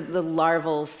defined the as the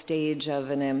larval stage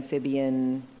of an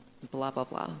amphibian, blah, blah,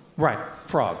 blah. Right,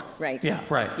 frog. Right. Yeah,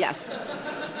 right. Yes.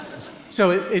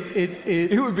 So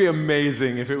it would be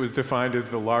amazing if it was defined as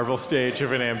the larval stage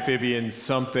of an amphibian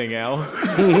something else.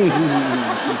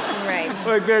 Right.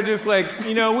 Like they're just like,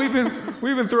 we've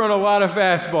been throwing a lot of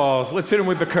fastballs. Let's hit them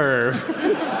with the curve.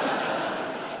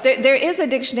 There is a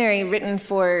dictionary written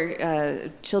for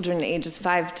children ages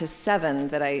 5 to 7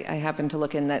 that I happened to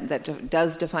look in that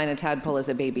does define a tadpole as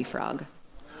a baby frog.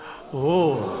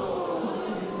 Oh.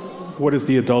 What does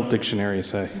the adult dictionary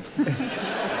say?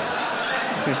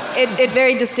 It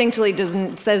very distinctly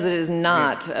says it is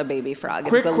not a baby frog.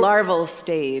 It's a larval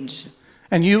stage.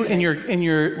 And you, in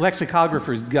your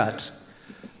lexicographer's gut,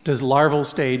 does larval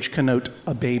stage connote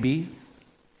a baby?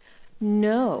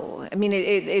 No, I mean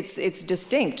it's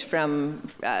distinct from.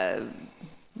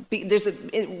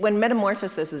 When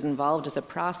metamorphosis is involved as a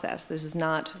process, it's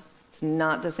not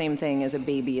the same thing as a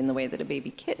baby in the way that a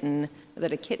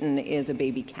kitten is a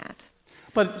baby cat.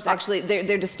 But it's actually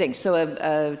they're distinct. So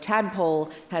a tadpole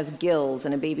has gills,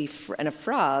 and and a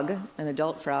frog, an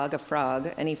adult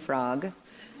frog, any frog,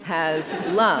 has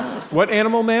lungs. What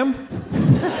animal, ma'am?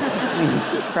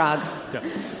 Frog. Yeah.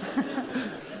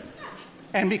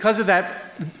 And because of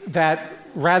that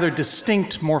rather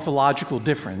distinct morphological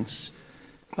difference,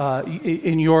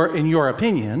 in your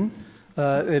opinion,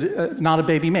 not a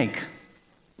baby make.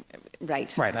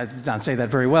 Right. Right. I did not say that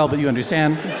very well, but you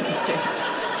understand. That's right.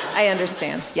 I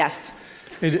understand. Yes.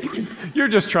 You're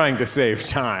just trying to save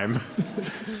time.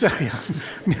 So,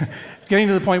 getting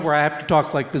to the point where I have to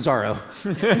talk like Bizarro.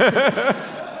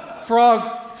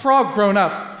 Frog grown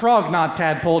up. Frog not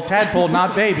tadpole. Tadpole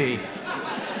not baby.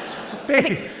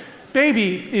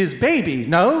 Baby is baby,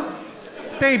 no?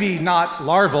 Baby not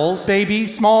larval. Baby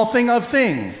small thing of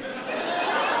thing.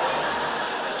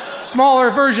 Smaller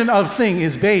version of thing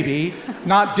is baby,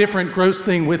 not different gross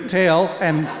thing with tail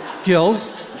and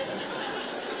gills.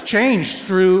 Changed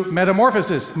through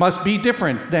metamorphosis. Must be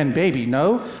different than baby,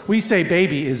 no? We say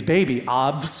baby is baby,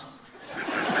 obvs.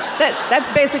 That's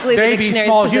basically the baby, dictionary's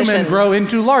small position. Human grow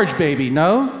into large baby,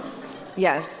 no?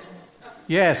 Yes.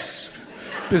 Yes.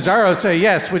 Bizarro say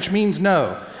yes, which means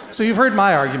no. So you've heard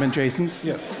my argument, Jason.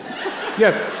 Yes.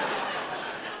 Yes.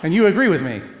 And you agree with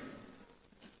me.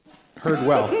 Heard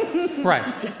well.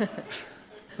 Right.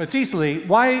 But Cecily,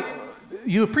 why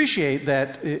you appreciate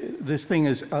that this thing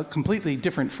is a completely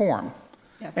different form,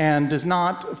 yes, and does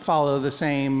not follow the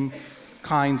same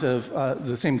kinds of,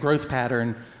 the same growth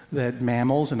pattern that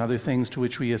mammals and other things to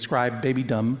which we ascribe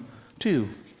babydom to.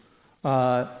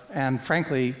 And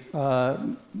frankly,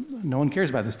 no one cares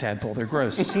about this tadpole. They're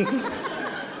gross.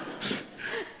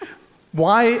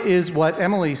 Why is what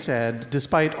Emily said,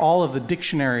 despite all of the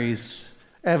dictionary's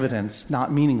evidence,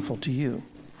 not meaningful to you?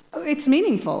 It's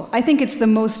meaningful. I think it's the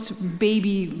most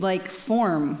baby-like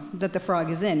form that the frog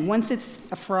is in. Once it's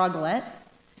a froglet,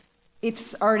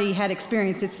 it's already had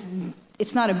experience.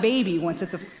 It's not a baby once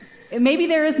it's a... Maybe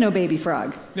there is no baby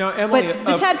frog. Now, Emily, but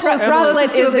the tadpole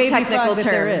froglet is a technical term.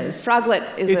 There is. Froglet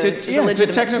is a legitimate... It's a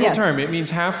technical term. It means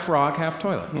half frog, half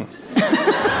toilet.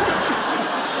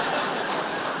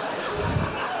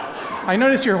 I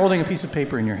notice you're holding a piece of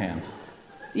paper in your hand.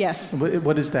 Yes.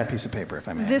 What is that piece of paper, if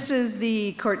I may? This is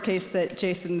the court case that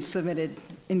Jason submitted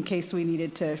in case we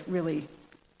needed to really...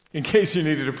 In case you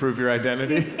needed to prove your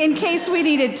identity? In case we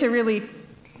needed to really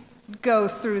go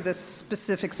through the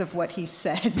specifics of what he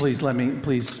said. Please let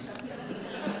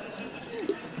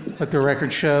the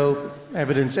record show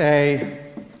evidence A,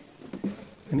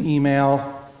 an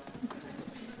email,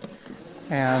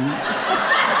 and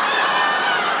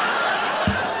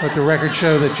let the record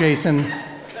show that Jason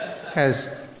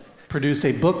has produced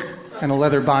a book and a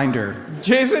leather binder.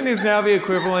 Jason is now the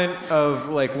equivalent of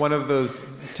like one of those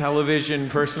television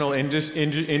personal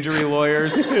injury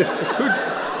lawyers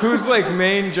whose like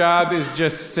main job is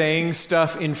just saying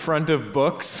stuff in front of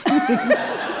books.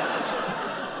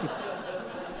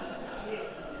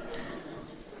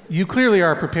 You clearly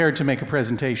are prepared to make a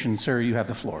presentation, sir. You have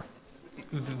the floor.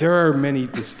 There are many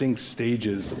distinct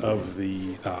stages of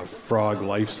the frog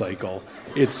life cycle.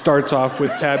 It starts off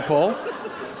with tadpole,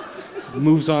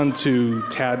 moves on to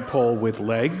tadpole with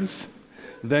legs,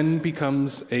 then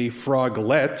becomes a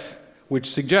froglet,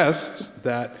 which suggests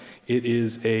that it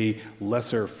is a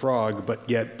lesser frog, but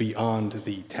yet beyond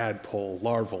the tadpole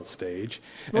larval stage.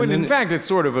 Well, in fact, it's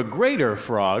sort of a greater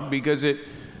frog because it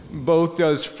both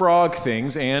does frog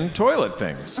things and toilet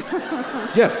things.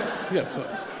 Yes,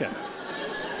 yeah.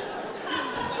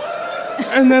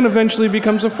 And then eventually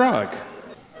becomes a frog.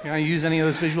 Can I use any of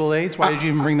those visual aids? Why did you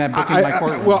even bring that book in my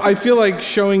courtroom? Well, I feel like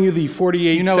showing you the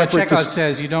 48 You know what separate... Chekhov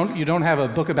says, you don't have a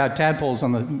book about tadpoles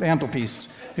on the mantelpiece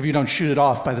if you don't shoot it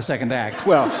off by the second act.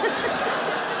 Well,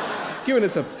 given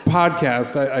it's a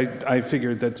podcast, I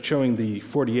figured that showing the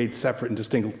 48 separate and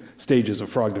distinct stages of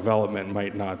frog development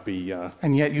might not be...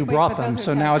 And yet you brought them,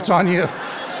 so now it's on you.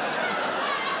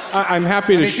 I'm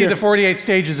happy to share. See the 48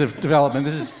 stages of development.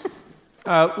 This is...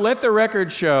 Let the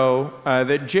record show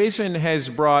that Jason has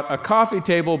brought a coffee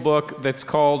table book that's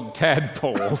called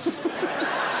Tadpoles.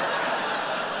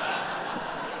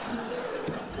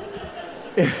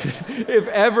 If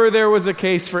ever there was a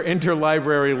case for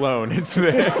interlibrary loan, it's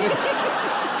this.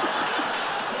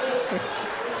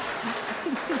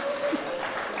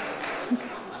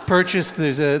 Purchased.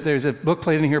 There's a book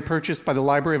plate in here purchased by the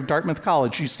Library of Dartmouth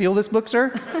College. You steal this book, sir?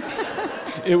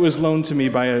 It was loaned to me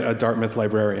by a Dartmouth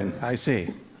librarian. I see.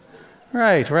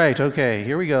 Right. Okay,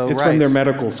 here we go. It's from their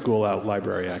medical school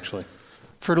library, actually.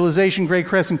 Fertilization, gray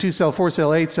crescent, 2-cell,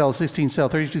 4-cell, 8-cell, 16-cell,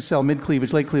 32-cell,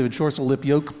 mid-cleavage, late cleavage, dorsal lip,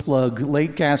 yolk plug,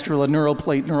 late gastrula, neural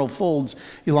plate, neural folds,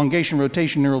 elongation,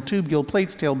 rotation, neural tube, gill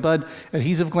plates, tail bud,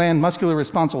 adhesive gland, muscular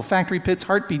response, olfactory pits,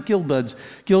 heartbeat, gill buds,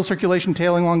 gill circulation,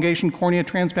 tail elongation, cornea,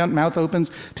 transparent, mouth opens,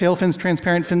 tail fins,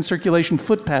 transparent fin circulation,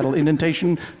 foot paddle,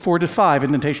 indentation 4 to 5,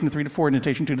 indentation 3 to 4,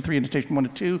 indentation 2 to 3, indentation 1 to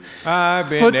 2. I've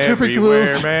been foot everywhere,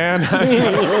 tubercules. man.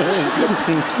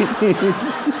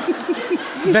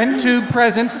 Vent tube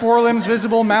present, forelimbs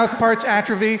visible, mouth parts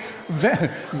atrophy,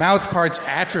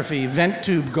 vent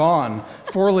tube gone,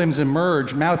 forelimbs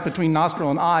emerge, mouth between nostril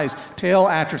and eyes, tail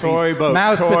atrophies, Toy boat,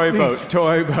 mouth toy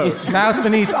boat. mouth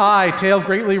beneath eye, tail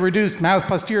greatly reduced, mouth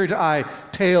posterior to eye,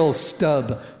 tail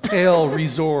stub, tail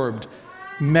resorbed,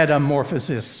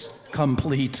 metamorphosis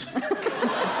complete.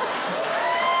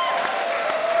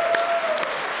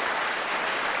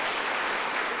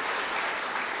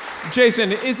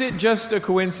 Jason, is it just a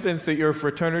coincidence that your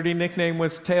fraternity nickname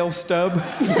was Tail Stub?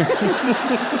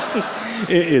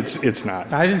 It's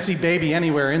not. I didn't see baby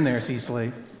anywhere in there,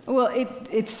 Cecily. Well,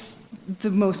 it's the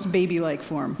most baby-like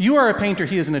form. You are a painter,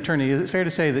 he is an attorney. Is it fair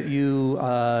to say that you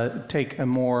take a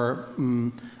more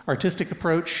artistic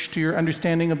approach to your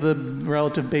understanding of the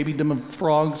relative babydom of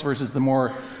frogs versus the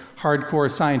more hardcore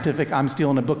scientific, I'm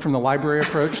stealing a book from the library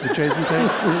approach that Jason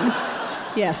takes?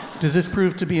 Yes. Does this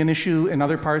prove to be an issue in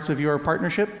other parts of your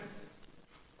partnership?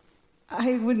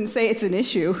 I wouldn't say it's an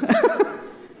issue.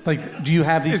 Like, do you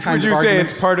have these kinds of arguments? Would you say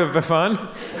it's part of the fun?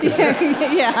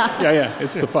 Yeah. Yeah,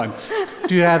 it's the fun.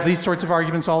 Do you have these sorts of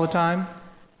arguments all the time?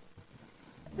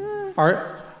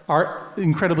 Are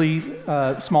incredibly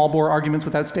small bore arguments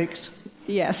without stakes?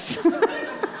 Yes.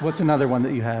 What's another one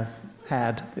that you have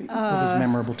had that was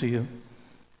memorable to you?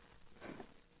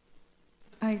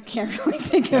 I can't really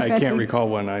think of I can't recall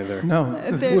one either. No.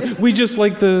 We just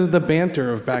like the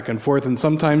banter of back and forth, and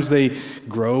sometimes they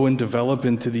grow and develop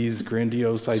into these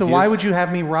grandiose ideas. So why would you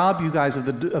have me rob you guys of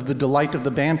the delight of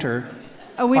the banter?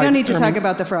 Oh, we don't need to talk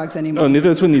about the frogs anymore. Oh,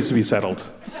 this one needs to be settled.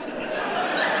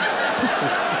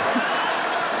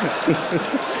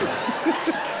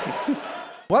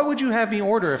 What would you have me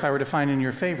order if I were to find in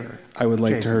your favor? I would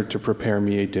like Jason? her to prepare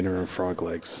me a dinner of frog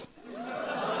legs.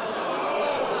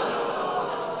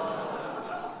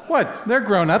 What? They're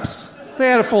grown-ups. They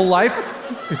had a full life.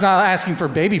 He's not asking for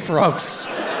baby frogs.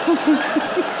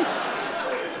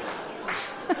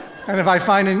 And if I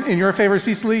find in your favor,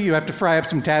 Cecily, you have to fry up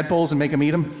some tadpoles and make them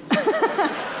eat them?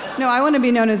 No, I want to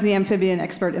be known as the amphibian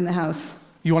expert in the house.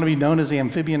 You want to be known as the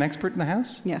amphibian expert in the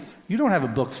house? Yes. You don't have a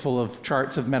book full of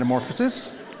charts of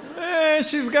metamorphosis.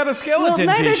 She's got a skeleton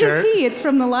Well, neither t-shirt. does he. It's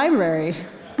from the library.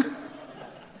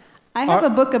 I have a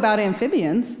book about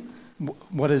amphibians.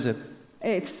 What is it?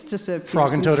 It's just a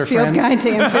Frog and Toad are Field friends? Guide to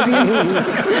Amphibians.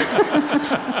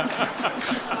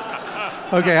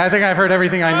 Okay, I think I've heard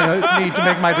everything I need to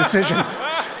make my decision.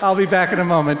 I'll be back in a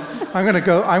moment. I'm going to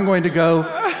go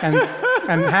and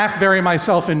half bury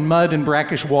myself in mud and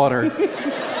brackish water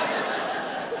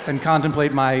and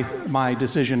contemplate my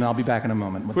decision. I'll be back in a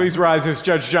moment. Please rise as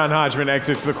Judge John Hodgman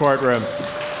exits the courtroom.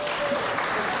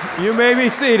 You may be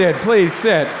seated. Please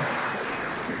sit.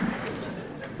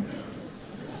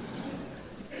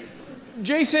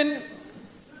 Jason,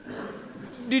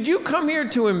 did you come here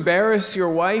to embarrass your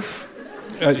wife?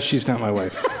 She's not my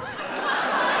wife.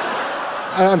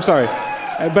 I'm sorry,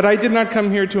 but I did not come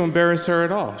here to embarrass her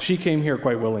at all. She came here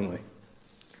quite willingly.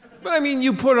 But I mean,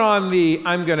 you put on the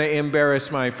I'm gonna embarrass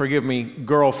my, forgive me,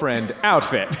 girlfriend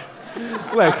outfit.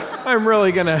 Like, I'm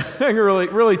gonna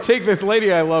really take this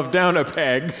lady I love down a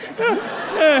peg.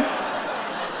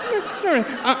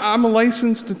 I'm a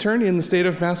licensed attorney in the state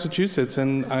of Massachusetts,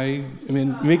 and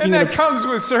making that comes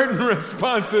with certain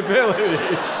responsibilities.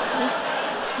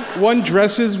 One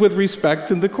dresses with respect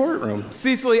in the courtroom.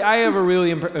 Cecily, I have a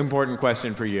really important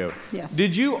question for you. Yes.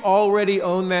 Did you already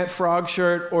own that frog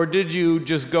shirt, or did you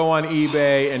just go on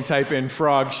eBay and type in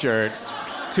frog shirt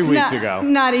 2 weeks ago?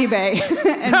 Not eBay,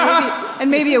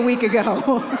 and maybe a week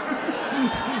ago.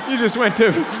 You just went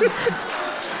to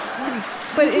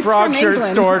But it's from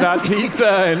England. frogshirtstore.pizza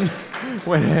and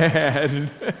went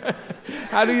ahead.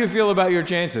 How do you feel about your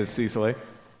chances, Cecily?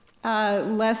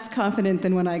 Less confident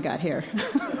than when I got here.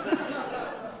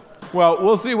 Well,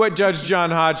 we'll see what Judge John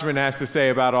Hodgman has to say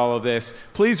about all of this.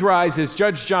 Please rise as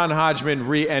Judge John Hodgman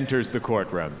re-enters the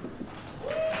courtroom.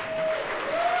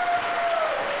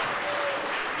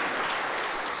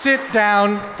 Sit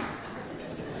down.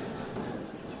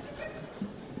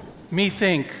 Me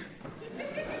think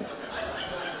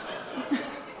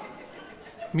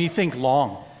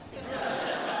long.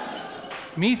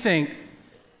 Me think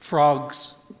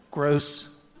frogs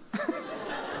gross.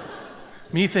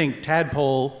 Me think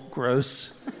tadpole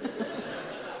gross.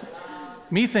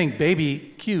 Me think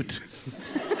baby cute.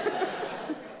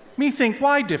 Me think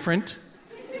why different.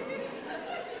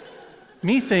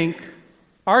 Me think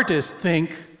artists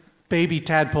think baby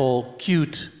tadpole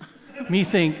cute. Me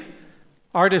think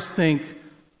artists think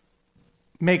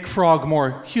make frog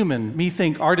more human. Me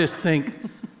think artists think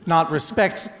not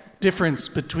respect difference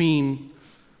between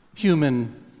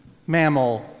human,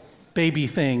 mammal, baby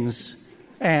things,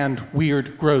 and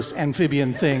weird, gross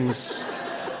amphibian things.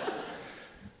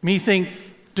 Me think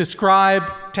describe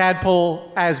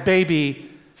tadpole as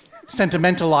baby,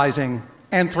 sentimentalizing,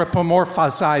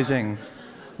 anthropomorphizing.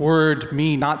 Word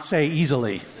me not say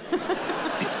easily.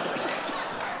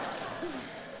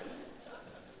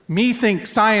 Me think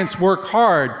science work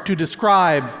hard to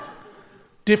describe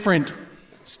different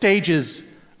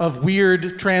stages of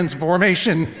weird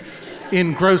transformation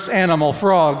in gross animal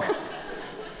frog.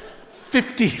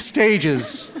 50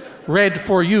 stages read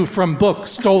for you from book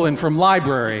stolen from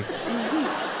library.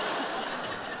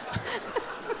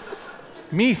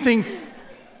 Me think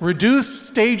reduce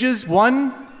stages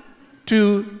 1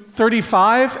 to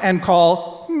 35 and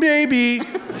call baby.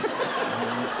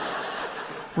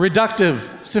 Reductive,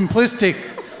 simplistic,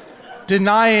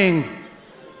 denying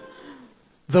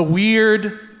the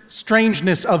weird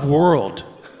strangeness of world.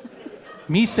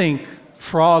 Me think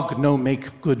frog no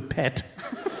make good pet.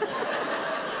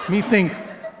 Me think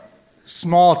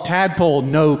small tadpole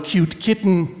no cute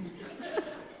kitten.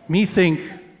 Me think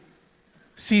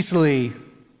Cecily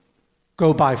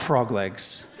go buy frog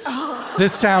legs.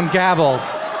 This sound gavel.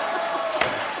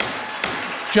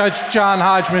 Judge John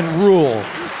Hodgman rule.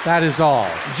 That is all.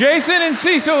 Jason and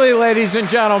Cecily, ladies and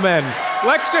gentlemen.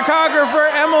 Lexicographer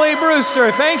Emily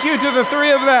Brewster. Thank you to the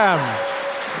three of them.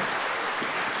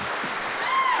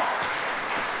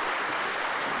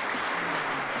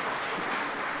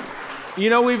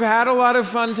 You know, we've had a lot of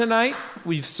fun tonight.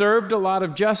 We've served a lot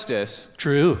of justice.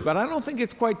 True. But I don't think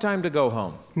it's quite time to go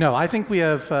home. No, I think we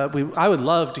have, I would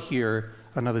love to hear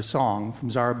another song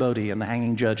from Zara Bodie and the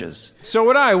Hanging Judges. So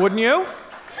would I, wouldn't you?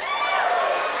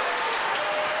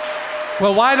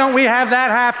 Well, why don't we have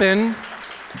that happen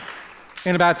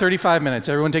in about 35 minutes?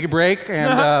 Everyone take a break,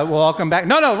 and we'll all come back.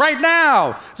 No, right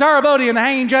now! Zara Bodie and the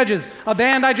Hanging Judges, a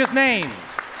band I just named.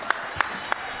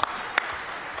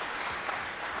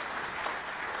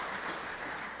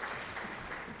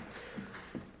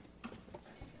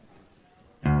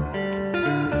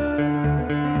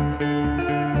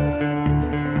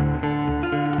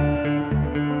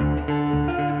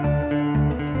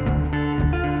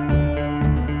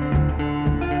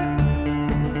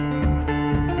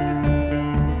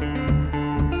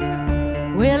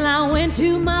 Well, I went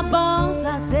to my boss,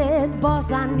 I said,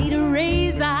 boss, I need a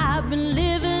raise. I've been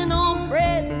living on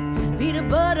bread and peanut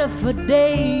butter for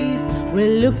days.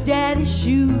 We looked at his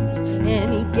shoes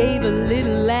and he gave a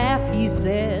little laugh. He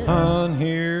said, hon,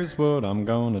 here's what I'm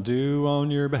gonna do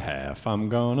on your behalf. I'm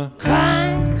gonna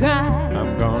cry,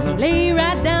 I'm gonna lay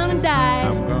right down and die.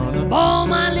 I'm gonna ball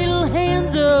my little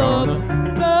hands up,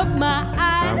 rub my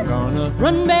eyes, I'm gonna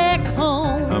run back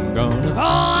home. I'm gonna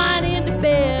crawl right into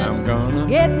bed. I'm gonna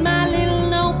get my little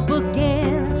notebook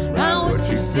and write what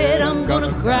you said. I'm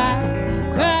gonna cry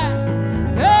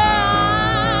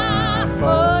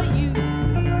for you.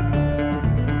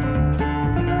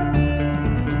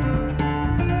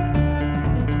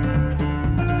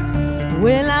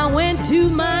 Well, I went to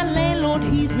my landlord,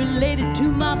 he's related to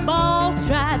my boss.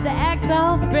 Tried to act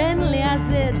all friendly, I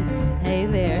said, hey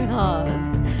there, Hoss.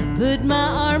 Put my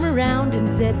arm around him,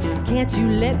 said, can't you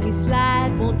let me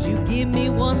slide? Won't you give me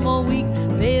one more week,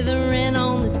 pay the rent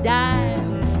on this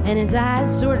dime? And his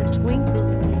eyes sort of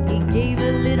twinkled, he gave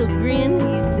a little grin,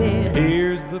 he said,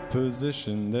 here's the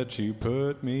position that you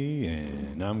put me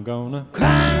in. I'm gonna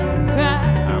cry,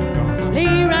 I'm gonna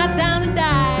lay right down and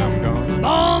die. I'm gonna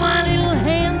ball my little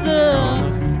hands up,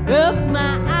 rub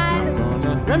my eyes,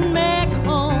 run back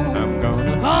home. I'm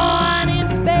gonna crawl right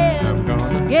into bed. I'm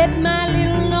gonna get my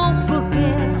little notebook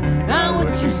and write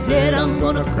what you said. I'm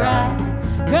gonna cry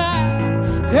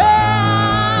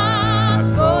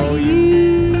for you.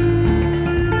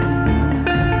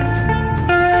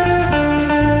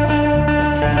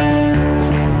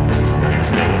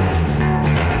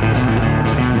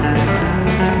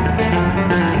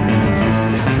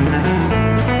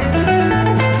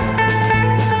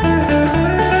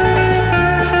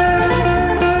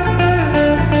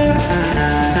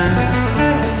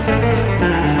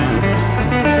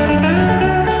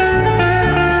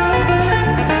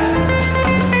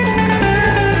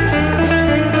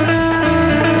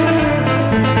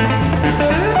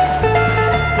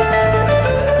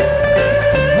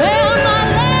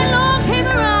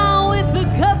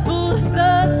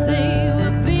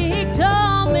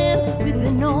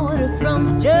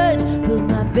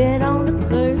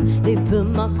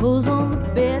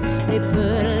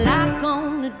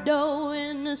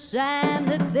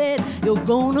 said, you're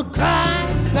gonna cry,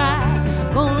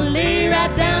 cry, gonna lay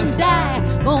right down and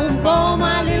die, gonna ball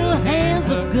my little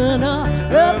hands, I'm gonna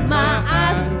rub my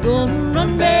eyes, gonna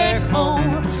run back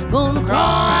home, gonna crawl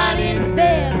out in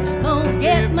bed, gonna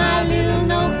get my little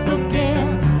notebook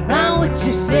and write what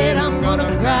you said. I'm gonna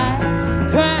cry,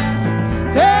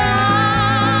 cry,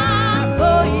 cry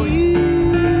for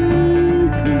you.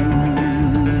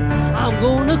 I'm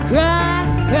gonna cry,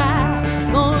 cry,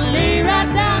 gonna lay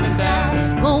right down and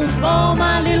die, gonna ball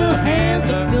my little hands,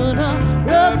 I'm gonna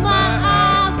rub my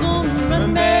eyes, gonna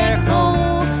run back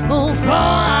home, gonna crawl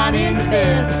out in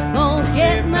bed, gonna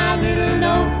get my little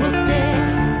notebook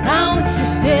and now what you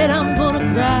said. I'm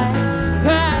gonna cry,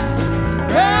 cry,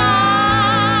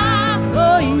 cry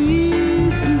for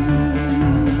you.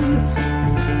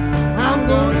 I'm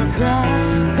gonna cry,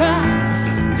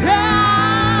 cry,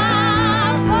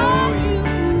 cry for you.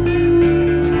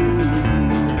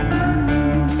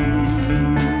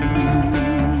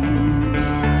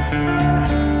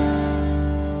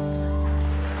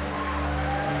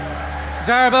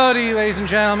 Zara Bodie, ladies and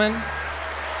gentlemen,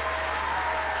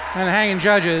 and hanging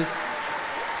judges.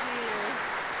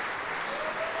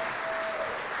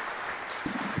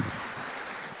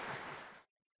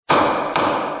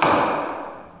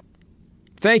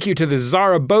 Thank you to the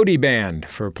Zara Bodie Band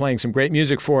for playing some great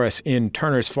music for us in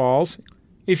Turner's Falls.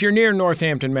 If you're near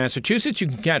Northampton, Massachusetts, you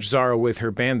can catch Zara with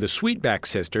her band, the Sweetback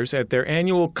Sisters, at their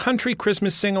annual Country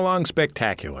Christmas Sing-Along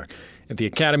Spectacular at the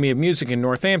Academy of Music in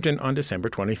Northampton on December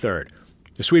 23rd.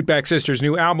 The Sweetback Sisters'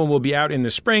 new album will be out in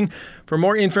the spring. For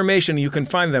more information, you can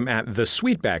find them at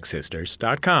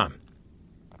thesweetbacksisters.com.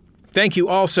 Thank you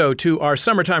also to our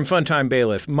summertime fun-time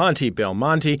bailiff, Monty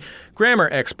Belmonte, grammar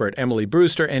expert Emily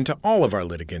Brewster, and to all of our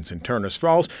litigants in Turner's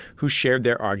Falls who shared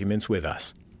their arguments with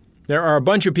us. There are a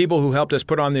bunch of people who helped us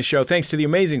put on this show thanks to the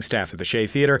amazing staff at the Shea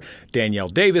Theater, Danielle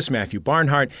Davis, Matthew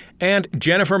Barnhart, and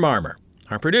Jennifer Marmer,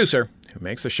 our producer, who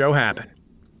makes the show happen.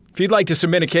 If you'd like to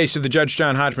submit a case to the Judge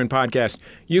John Hodgman podcast,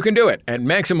 you can do it at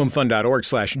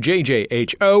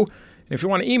MaximumFun.org/JJHO. And if you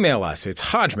want to email us, it's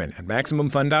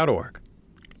Hodgman@MaximumFun.org.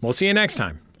 We'll see you next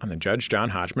time on the Judge John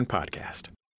Hodgman podcast.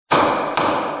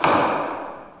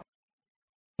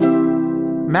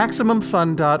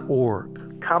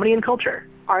 MaximumFun.org. Comedy and culture.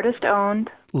 Artist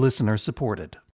owned. Listener supported.